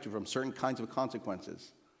could protect you from certain kinds of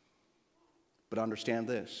consequences. But understand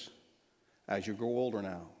this. As you grow older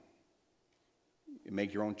now, you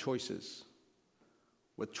make your own choices.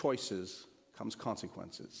 With choices comes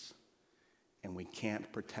consequences. And we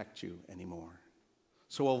can't protect you anymore.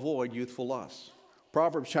 So avoid youthful lusts.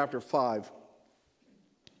 Proverbs chapter 5,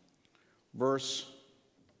 verse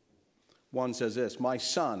 1 says this: my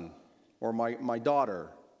son, or my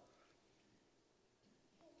daughter,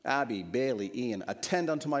 Abby, Bailey, Ian,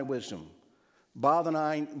 attend unto my wisdom. Bow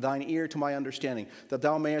thine ear to my understanding, that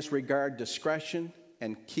thou mayest regard discretion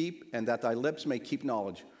and that thy lips may keep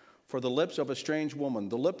knowledge. For the lips of a strange woman,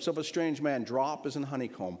 the lips of a strange man drop as an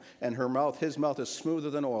honeycomb, and his mouth is smoother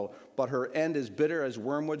than oil, but her end is bitter as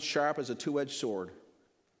wormwood, sharp as a two-edged sword.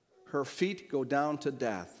 Her feet go down to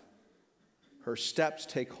death. Her steps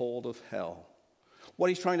take hold of hell. What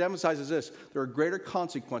he's trying to emphasize is this: there are greater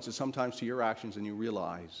consequences sometimes to your actions than you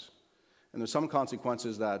realize. And there's some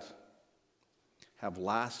consequences that have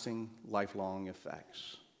lasting, lifelong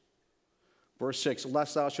effects. Verse 6,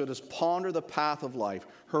 lest thou shouldest ponder the path of life.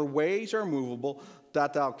 Her ways are movable,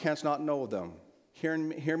 that thou canst not know them. Hear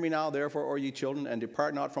me now, therefore, O ye children, and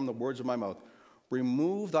depart not from the words of my mouth.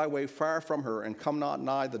 Remove thy way far from her, and come not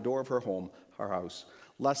nigh the door of her home, her house.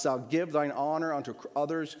 Lest thou give thine honor unto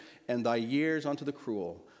others, and thy years unto the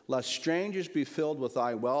cruel. Lest strangers be filled with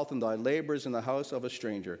thy wealth, and thy labors in the house of a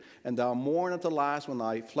stranger. And thou mourn at the last when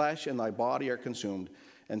thy flesh and thy body are consumed.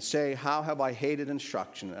 And say, how have I hated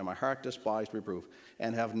instruction, and my heart despised reproof,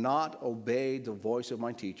 and have not obeyed the voice of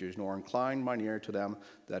my teachers, nor inclined mine ear to them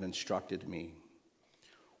that instructed me.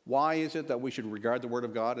 Why is it that we should regard the Word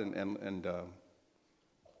of God and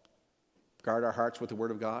guard our hearts with the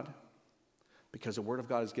Word of God? Because the Word of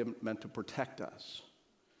God is meant to protect us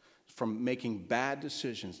from making bad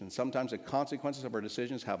decisions. And sometimes the consequences of our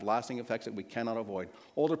decisions have lasting effects that we cannot avoid.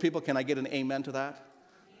 Older people, can I get an amen to that?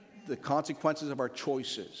 The consequences of our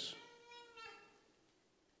choices.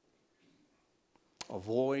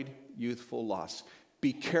 Avoid youthful lusts.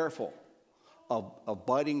 Be careful of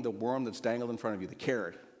biting the worm that's dangled in front of you, the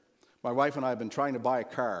carrot. My wife and I have been trying to buy a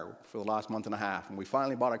car for the last month and a half, and we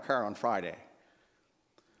finally bought a car on Friday.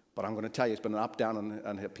 But I'm going to tell you, it's been an up, down,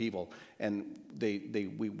 and upheaval. And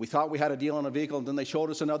we thought we had a deal on a vehicle, and then they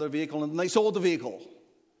showed us another vehicle, and then they sold the vehicle.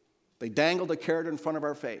 They dangled a carrot in front of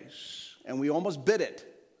our face, and we almost bid it.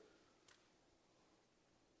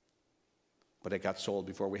 But it got sold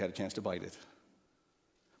before we had a chance to bite it.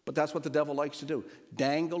 But that's what the devil likes to do.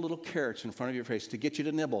 Dangle little carrots in front of your face to get you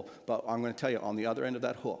to nibble. But I'm going to tell you, on the other end of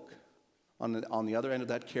that hook, on the other end of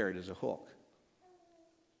that carrot is a hook.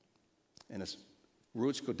 And it's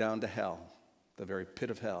Roots go down to hell, the very pit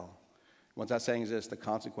of hell. What that's saying is this: the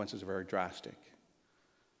consequences are very drastic.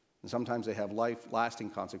 And sometimes they have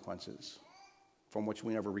life-lasting consequences from which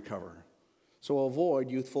we never recover. So avoid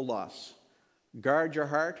youthful lusts. Guard your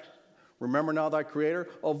heart. Remember now thy Creator.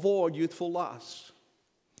 Avoid youthful lusts.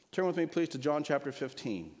 Turn with me, please, to John chapter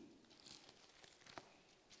 15.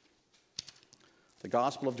 The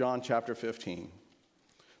Gospel of John chapter 15.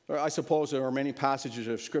 I suppose there are many passages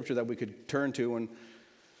of Scripture that we could turn to,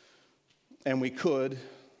 and we could,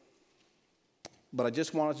 but I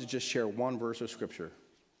just wanted to just share one verse of Scripture.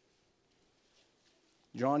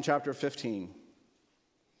 John chapter 15.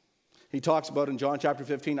 He talks about in John chapter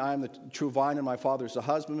 15, I am the true vine and my Father is the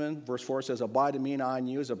husbandman. Verse 4 says, abide in me and I in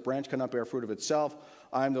you, as a branch cannot bear fruit of itself.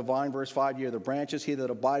 I am the vine. Verse 5, ye are the branches. He that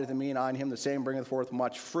abideth in me and I in him, the same bringeth forth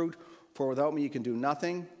much fruit. For without me you can do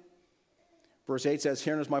nothing. Verse 8 says,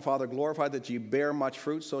 herein is my Father glorified, that ye bear much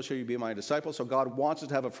fruit, so shall you be my disciples. So God wants us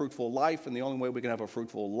to have a fruitful life, and the only way we can have a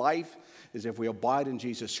fruitful life is if we abide in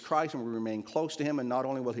Jesus Christ and we remain close to him, and not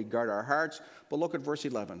only will he guard our hearts, but look at verse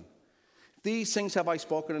 11. These things have I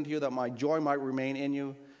spoken unto you, that my joy might remain in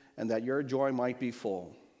you, and that your joy might be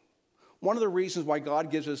full. One of the reasons why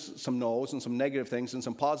God gives us some no's and some negative things and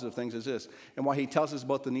some positive things is this, and why he tells us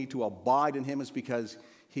about the need to abide in him is because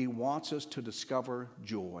he wants us to discover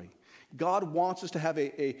joy. God wants us to have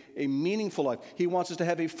a meaningful life. He wants us to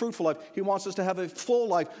have a fruitful life. He wants us to have a full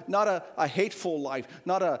life, not a hateful life,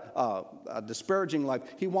 not a disparaging life.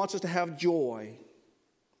 He wants us to have joy.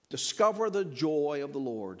 Discover the joy of the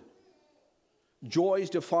Lord. Joy is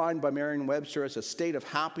defined by Merriam-Webster as a state of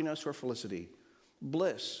happiness or felicity,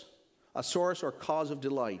 bliss, a source or cause of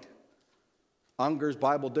delight. Unger's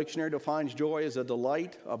Bible Dictionary defines joy as a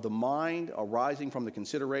delight of the mind arising from the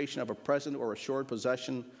consideration of a present or assured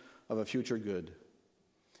possession of a future good.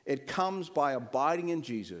 It comes by abiding in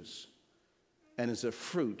Jesus and is a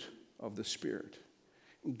fruit of the Spirit.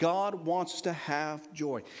 God wants us to have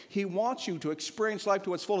joy. He wants you to experience life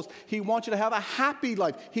to its fullest. He wants you to have a happy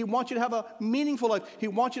life. He wants you to have a meaningful life. He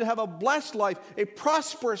wants you to have a blessed life, a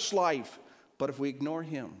prosperous life. But if we ignore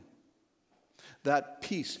him, that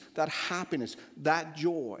peace, that happiness, that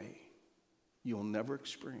joy, you'll never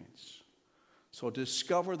experience. So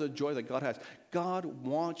discover the joy that God has. God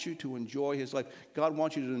wants you to enjoy his life. God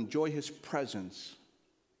wants you to enjoy his presence.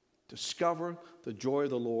 Discover the joy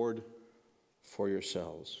of the Lord for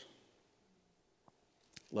yourselves.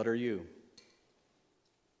 Letter U.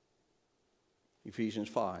 Ephesians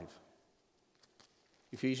 5.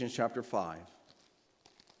 Ephesians chapter 5.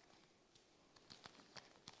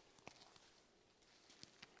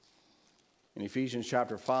 In Ephesians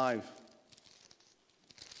chapter 5,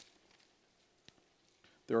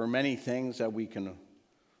 there are many things that we can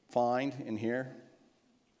find in here.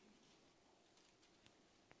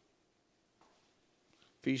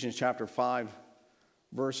 Ephesians chapter 5,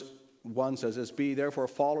 verse 1 says this, be therefore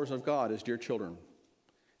followers of God as dear children,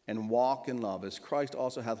 and walk in love, as Christ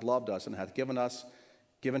also hath loved us, and hath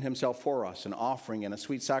given himself for us, an offering and a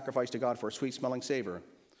sweet sacrifice to God for a sweet-smelling savor.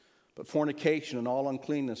 But fornication and all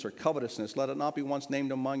uncleanness or covetousness, let it not be once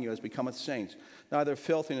named among you as becometh saints, neither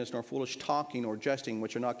filthiness nor foolish talking or jesting,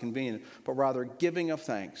 which are not convenient, but rather giving of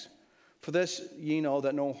thanks. For this ye know,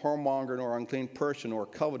 that no whoremonger, nor unclean person, nor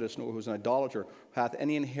covetous, nor who is an idolater, hath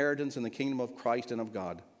any inheritance in the kingdom of Christ and of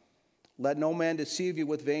God. Let no man deceive you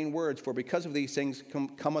with vain words, for because of these things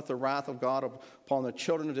cometh the wrath of God upon the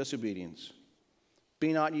children of disobedience.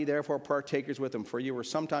 Be not ye therefore partakers with them, for ye were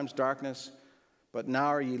sometimes darkness, but now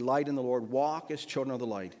are ye light in the Lord. Walk as children of the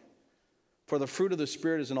light. For the fruit of the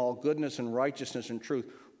Spirit is in all goodness and righteousness and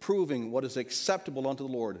truth, proving what is acceptable unto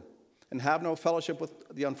the Lord. And have no fellowship with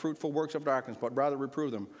the unfruitful works of darkness, but rather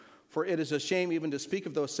reprove them. For it is a shame even to speak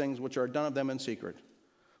of those things which are done of them in secret.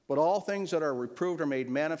 But all things that are reproved are made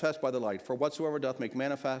manifest by the light. For whatsoever doth make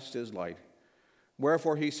manifest is light.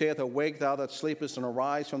 Wherefore he saith, awake thou that sleepest, and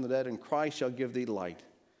arise from the dead, and Christ shall give thee light.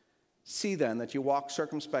 See then that you walk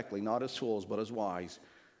circumspectly, not as fools, but as wise,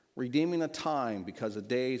 redeeming the time, because the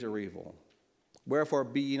days are evil. Wherefore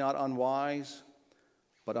be ye not unwise,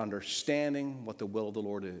 but understanding what the will of the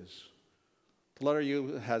Lord is. The letter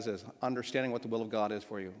U has this, understanding what the will of God is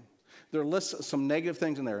for you. There lists some negative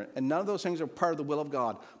things in there, and none of those things are part of the will of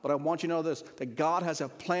God. But I want you to know this, that God has a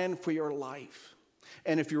plan for your life.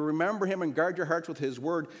 And if you remember him and guard your hearts with his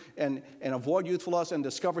word and avoid youthful lust and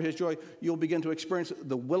discover his joy, you'll begin to experience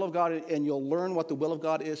the will of God, and you'll learn what the will of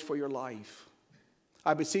God is for your life.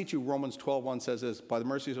 I beseech you, Romans 12:1 says this, by the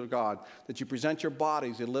mercies of God, that you present your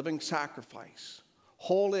bodies a living sacrifice,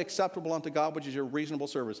 wholly acceptable unto God, which is your reasonable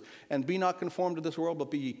service. And be not conformed to this world, but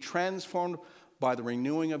be ye transformed by the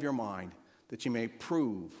renewing of your mind, that ye may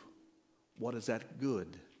prove what is that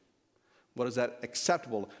good? What is that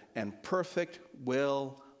acceptable and perfect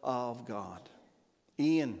will of God?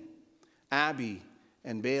 Ian, Abby,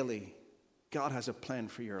 and Bailey, God has a plan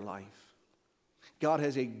for your life. God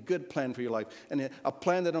has a good plan for your life, and a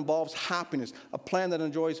plan that involves happiness, a plan that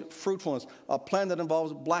enjoys fruitfulness, a plan that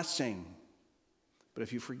involves blessing. But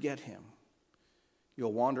if you forget him,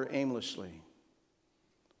 you'll wander aimlessly.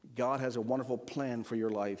 God has a wonderful plan for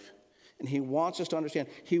your life, and he wants us to understand.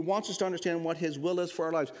 He wants us to understand what his will is for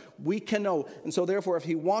our lives. We can know, and so therefore, if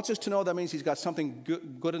he wants us to know, that means he's got something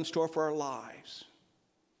good in store for our lives.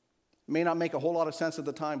 It may not make a whole lot of sense at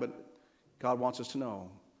the time, but God wants us to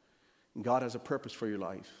know. And God has a purpose for your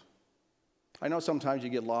life. I know sometimes you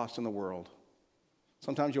get lost in the world.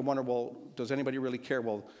 Sometimes you wonder, well, does anybody really care?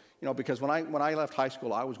 Well, because when I left high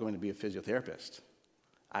school, I was going to be a physiotherapist.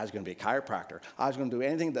 I was going to be a chiropractor. I was going to do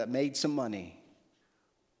anything that made some money.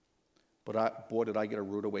 But boy, did I get a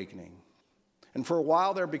rude awakening. And for a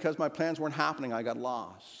while there, because my plans weren't happening, I got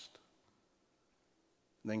lost.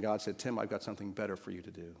 And then God said, Tim, I've got something better for you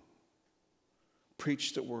to do.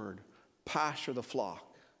 Preach the word. Pasture the flock.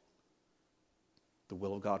 The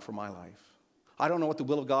will of God for my life. I don't know what the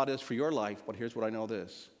will of God is for your life, but here's what I know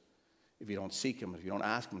this. If you don't seek him, if you don't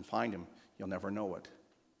ask him and find him, you'll never know it.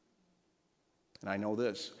 And I know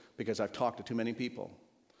this because I've talked to too many people.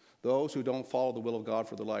 Those who don't follow the will of God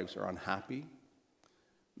for their lives are unhappy,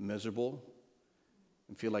 miserable,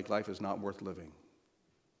 and feel like life is not worth living.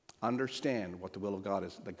 Understand what the will of God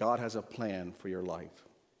is, that God has a plan for your life.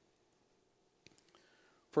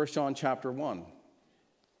 1 John chapter 1.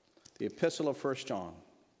 The epistle of 1 John.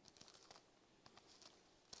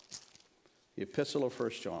 The epistle of 1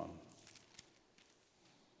 John.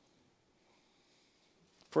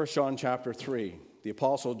 1 John chapter 3. The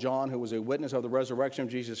apostle John, who was a witness of the resurrection of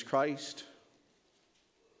Jesus Christ,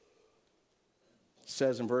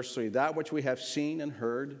 says in verse 3, that which we have seen and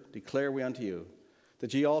heard declare we unto you,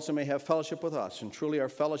 that ye also may have fellowship with us. And truly our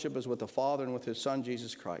fellowship is with the Father and with his Son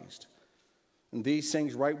Jesus Christ. And these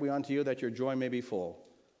things write we unto you, that your joy may be full.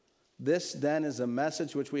 This then is the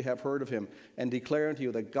message which we have heard of him, and declare unto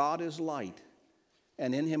you that God is light,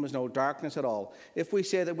 and in him is no darkness at all. If we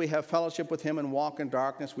say that we have fellowship with him and walk in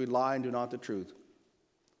darkness, we lie and do not the truth.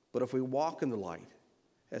 But if we walk in the light,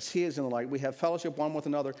 as he is in the light, we have fellowship one with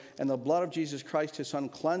another, and the blood of Jesus Christ his Son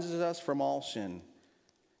cleanses us from all sin.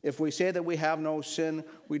 If we say that we have no sin,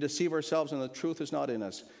 we deceive ourselves, and the truth is not in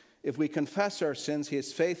us. If we confess our sins, he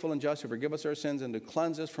is faithful and just to forgive us our sins and to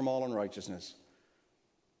cleanse us from all unrighteousness.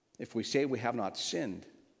 If we say we have not sinned,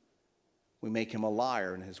 we make him a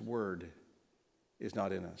liar, and his word is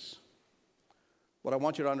not in us. What I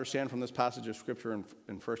want you to understand from this passage of Scripture in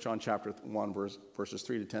 1 John chapter 1, verses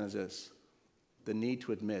 3 to 10 is this: the need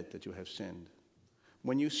to admit that you have sinned.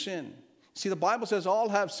 When you sin, see, the Bible says all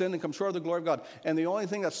have sinned and come short of the glory of God. And the only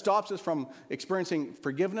thing that stops us from experiencing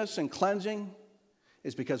forgiveness and cleansing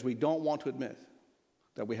is because we don't want to admit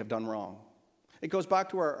that we have done wrong. It goes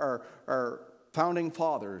back to our founding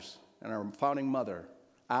fathers and our founding mother,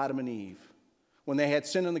 Adam and Eve. When they had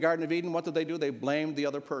sinned in the Garden of Eden, what did? They blamed the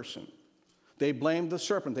other person. They blamed the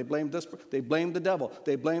serpent. They blamed the devil.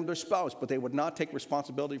 They blamed their spouse, but they would not take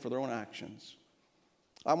responsibility for their own actions.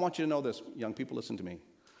 I want you to know this, young people, listen to me.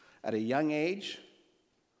 At a young age,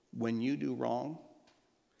 when you do wrong,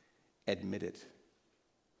 admit it.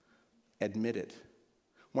 Admit it.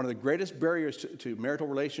 One of the greatest barriers to marital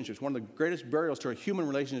relationships, one of the greatest barriers to a human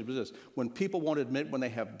relationship is this: when people won't admit when they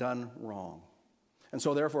have done wrong. And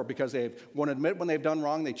so therefore, because they won't admit when they've done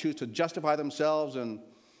wrong, they choose to justify themselves, and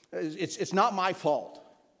it's not my fault.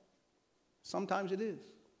 Sometimes it is.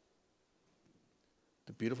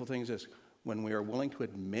 The beautiful thing is this: when we are willing to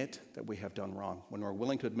admit that we have done wrong, when we're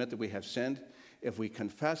willing to admit that we have sinned, if we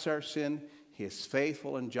confess our sin, he is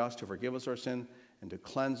faithful and just to forgive us our sin and to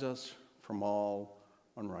cleanse us from all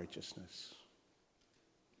unrighteousness.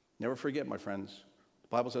 Never forget, my friends, the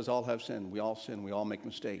Bible says all have sinned. We all sin. We all make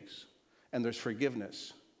mistakes. And there's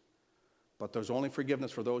forgiveness. But there's only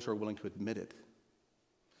forgiveness for those who are willing to admit it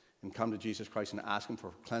and come to Jesus Christ and ask him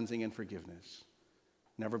for cleansing and forgiveness.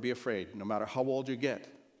 Never be afraid, no matter how old you get.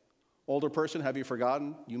 Older person, have you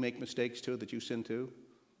forgotten you make mistakes too, that you sin too?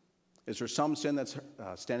 Is there some sin that's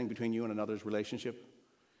standing between you and another's relationship?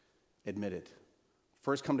 Admit it.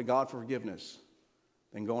 First come to God for forgiveness.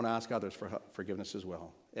 Then go and ask others for forgiveness as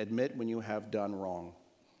well. Admit when you have done wrong.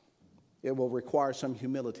 It will require some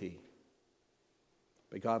humility,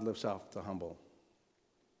 but God lifts up the humble.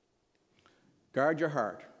 Guard your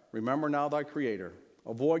heart. Remember now thy Creator.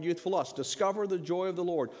 Avoid youthful lust. Discover the joy of the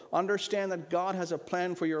Lord. Understand that God has a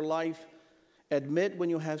plan for your life. Admit when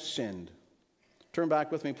you have sinned. Turn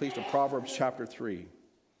back with me, please, to Proverbs chapter 3.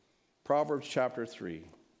 Proverbs chapter 3.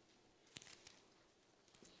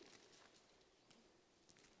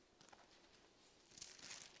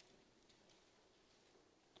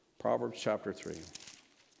 Proverbs chapter 3.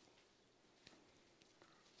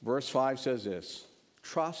 Verse 5 says this,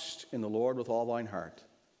 trust in the Lord with all thine heart.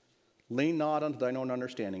 Lean not unto thine own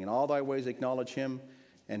understanding. In all thy ways acknowledge him,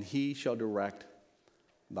 and he shall direct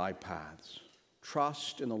thy paths.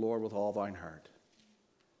 Trust in the Lord with all thine heart.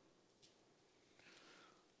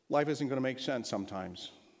 Life isn't going to make sense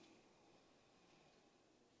sometimes.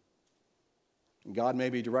 God may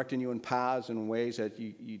be directing you in paths and ways that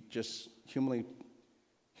you just human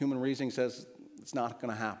reasoning says it's not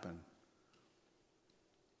going to happen.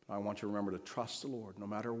 I want you to remember to trust the Lord no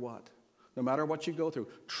matter what. No matter what you go through,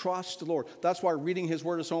 trust the Lord. That's why reading his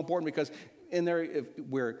word is so important, because in there, if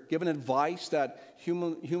we're given advice that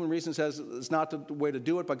human reason says it's not the way to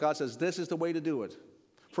do it, but God says this is the way to do it.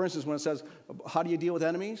 For instance, when it says, how do you deal with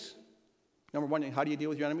enemies? Number one, how do you deal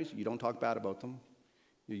with your enemies? You don't talk bad about them.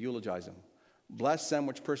 You eulogize them. Bless them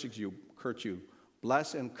which persecute you.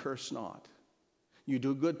 Bless and curse not. You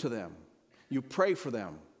do good to them. You pray for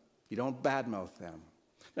them. You don't badmouth them.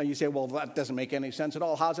 Now you say, well, that doesn't make any sense at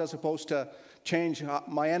all. How's that supposed to change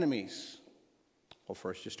my enemies? Well,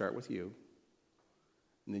 first you start with you,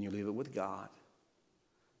 and then you leave it with God.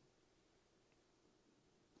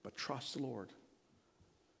 But trust the Lord.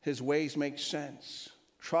 His ways make sense.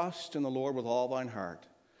 Trust in the Lord with all thine heart.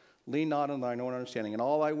 Lean not on thine own understanding. In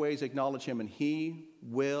all thy ways acknowledge him, and he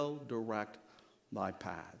will direct thy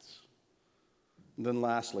paths. And then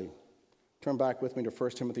lastly, turn back with me to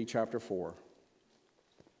 1 Timothy chapter 4.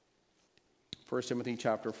 1 Timothy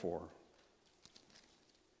chapter 4.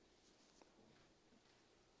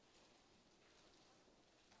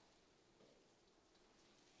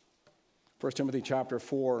 First Timothy chapter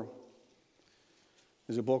 4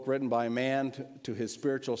 is a book written by a man to his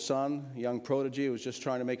spiritual son, a young prodigy who was just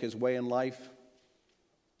trying to make his way in life.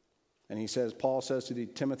 And Paul says to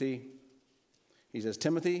Timothy,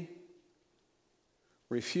 Timothy,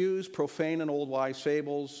 refuse profane and old wise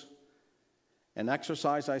fables, and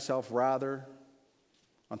exercise thyself rather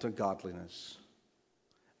unto godliness.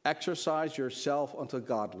 Exercise yourself unto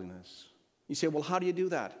godliness. You say, well, how do you do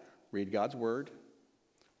that? Read God's word,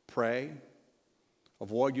 pray,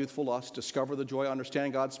 avoid youthful lust, discover the joy,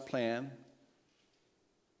 understand God's plan,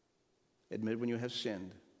 admit when you have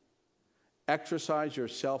sinned. Exercise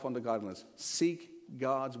yourself unto godliness. Seek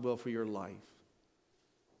God's will for your life.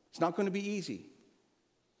 It's not going to be easy.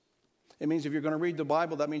 It means if you're going to read the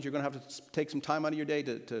Bible, that means you're going to have to take some time out of your day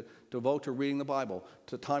to devote to reading the Bible,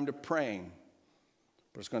 to time to praying.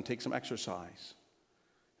 But it's going to take some exercise.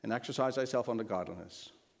 And exercise thyself unto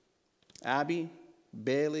godliness. Abby,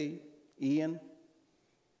 Bailey, Ian,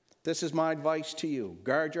 this is my advice to you.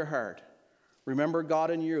 Guard your heart. Remember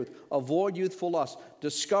God in your youth. Avoid youthful lust.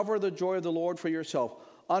 Discover the joy of the Lord for yourself.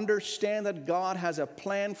 Understand that God has a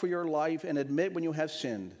plan for your life, and admit when you have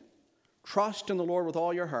sinned. Trust in the Lord with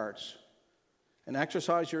all your hearts, and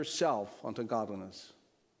exercise yourself unto godliness.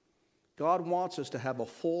 God wants us to have a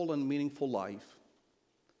full and meaningful life.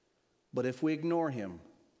 But if we ignore him,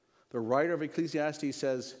 the writer of Ecclesiastes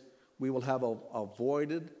says we will have a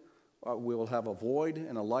void,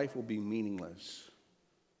 and a life will be meaningless.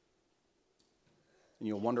 And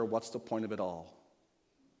you'll wonder, what's the point of it all?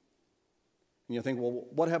 And you'll think, well,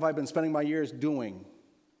 what have I been spending my years doing?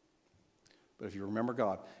 But if you remember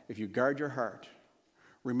God, if you guard your heart,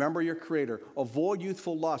 remember your Creator, avoid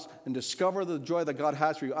youthful lust, and discover the joy that God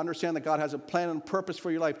has for you. Understand that God has a plan and purpose for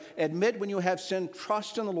your life. Admit when you have sinned,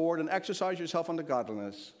 trust in the Lord, and exercise yourself unto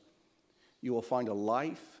godliness. You will find a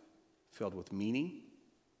life filled with meaning.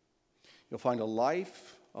 You'll find a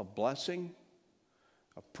life of blessing,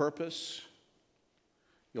 of purpose.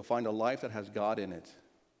 You'll find a life that has God in it.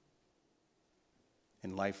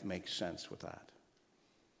 And life makes sense with that.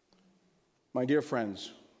 My dear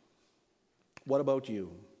friends, what about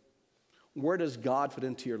you? Where does God fit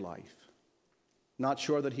into your life? Not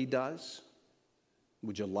sure that he does?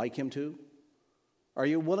 Would you like him to? Are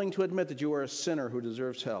you willing to admit that you are a sinner who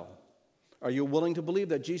deserves hell? Are you willing to believe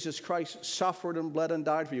that Jesus Christ suffered and bled and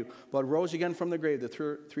died for you, but rose again from the grave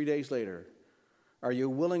 3 days later? Are you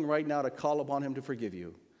willing right now to call upon him to forgive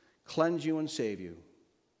you, cleanse you, and save you?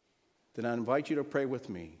 Then I invite you to pray with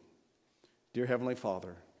me. Dear Heavenly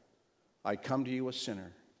Father, I come to you a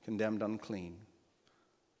sinner, condemned unclean.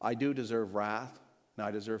 I do deserve wrath, and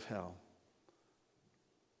I deserve hell.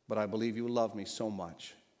 But I believe you love me so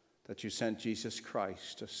much that you sent Jesus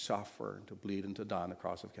Christ to suffer, and to bleed, and to die on the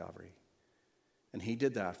cross of Calvary. And he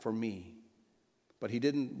did that for me. But he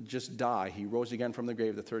didn't just die. He rose again from the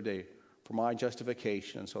grave the third day for my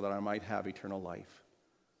justification, so that I might have eternal life.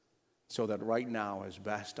 so that right now, as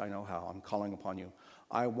best I know how, I'm calling upon you.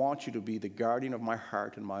 I want you to be the guardian of my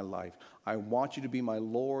heart and my life. I want you to be my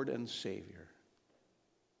Lord and Savior.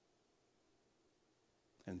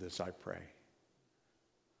 And this I pray.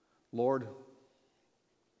 Lord,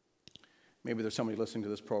 maybe there's somebody listening to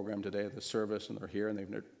this program today, this service, and they're here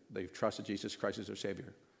and they've trusted Jesus Christ as their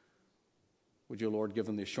Savior. Would you, Lord, give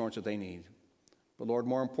them the assurance that they need? But Lord,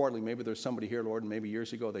 more importantly, maybe there's somebody here, Lord, and maybe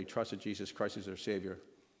years ago they trusted Jesus Christ as their Savior,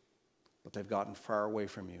 but they've gotten far away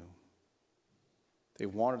from you. They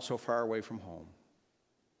wandered so far away from home.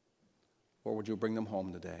 Lord, would you bring them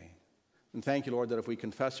home today? And thank you, Lord, that if we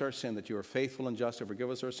confess our sin, that you are faithful and just to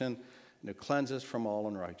forgive us our sin and to cleanse us from all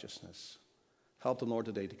unrighteousness. Help them, Lord,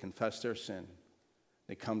 today to confess their sin.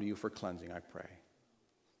 They come to you for cleansing, I pray.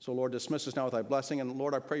 So, Lord, dismiss us now with thy blessing. And,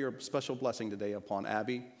 Lord, I pray your special blessing today upon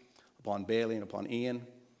Abby, upon Bailey, and upon Ian.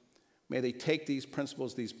 May they take these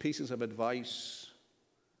principles, these pieces of advice.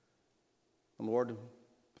 And, Lord,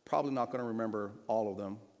 probably not going to remember all of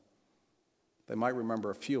them. They might remember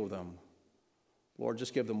a few of them. Lord,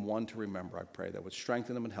 just give them one to remember, I pray, that would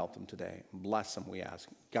strengthen them and help them today. Bless them, we ask.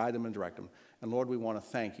 Guide them and direct them. And, Lord, we want to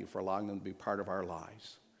thank you for allowing them to be part of our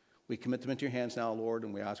lives. We commit them into your hands now, Lord,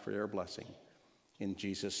 and we ask for your blessing. In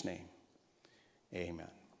Jesus' name, amen.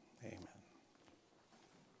 Amen.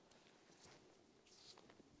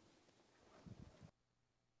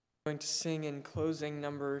 I'm going to sing in closing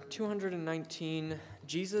number 219,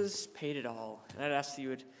 Jesus Paid It All. And I'd ask that you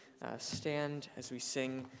would stand as we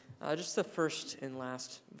sing just the first and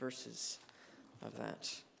last verses of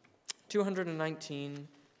that. 219,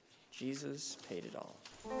 Jesus Paid It All.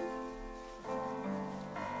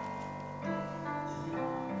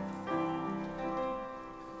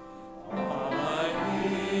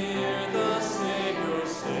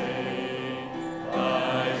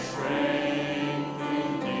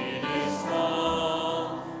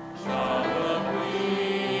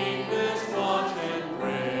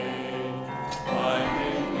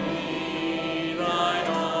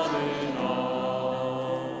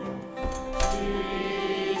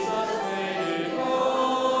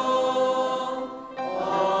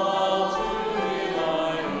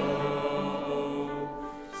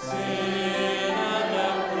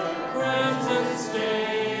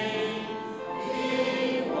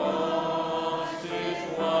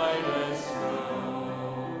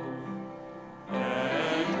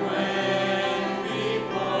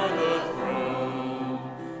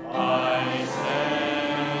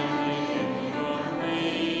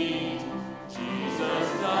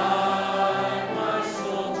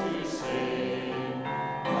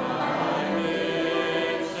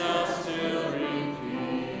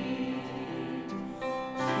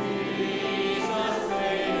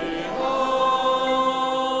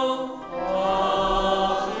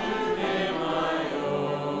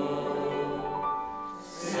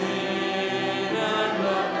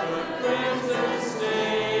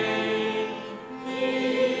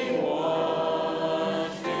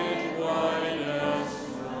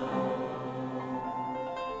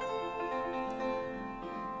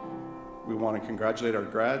 Congratulate our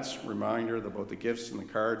grads. Reminder about the gifts and the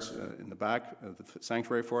cards in the back of the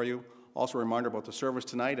sanctuary for you. Also a reminder about the service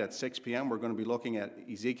tonight at 6 p.m. We're going to be looking at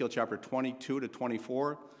Ezekiel chapter 22 to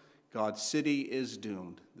 24. God's city is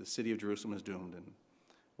doomed. The city of Jerusalem is doomed. And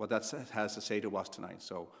what that has to say to us tonight.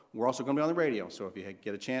 So we're also going to be on the radio. So if you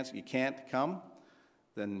get a chance, you can't come,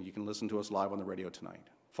 then you can listen to us live on the radio tonight.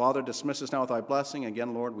 Father, dismiss us now with thy blessing.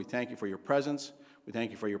 Again, Lord, we thank you for your presence. We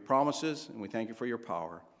thank you for your promises. And we thank you for your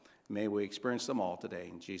power. May we experience them all today.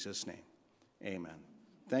 In Jesus' name, amen.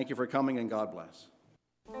 Thank you for coming, and God bless.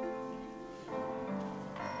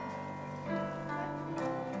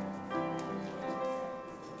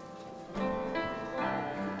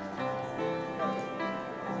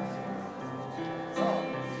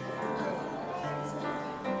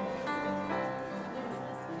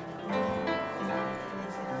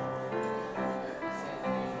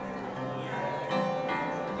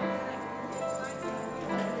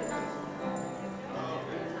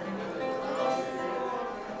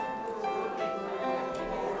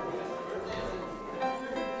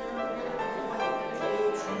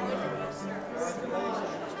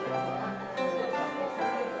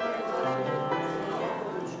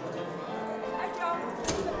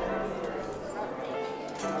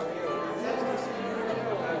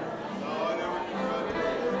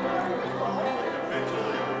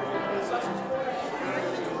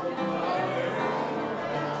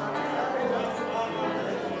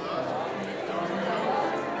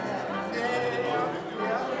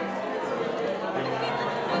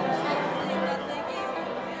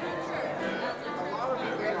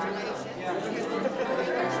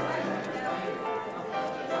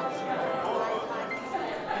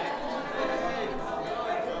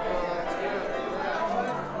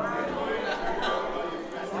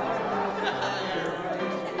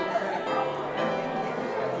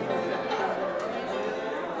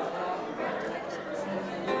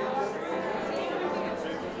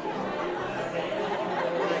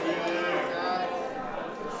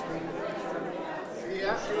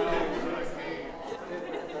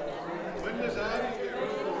 this out.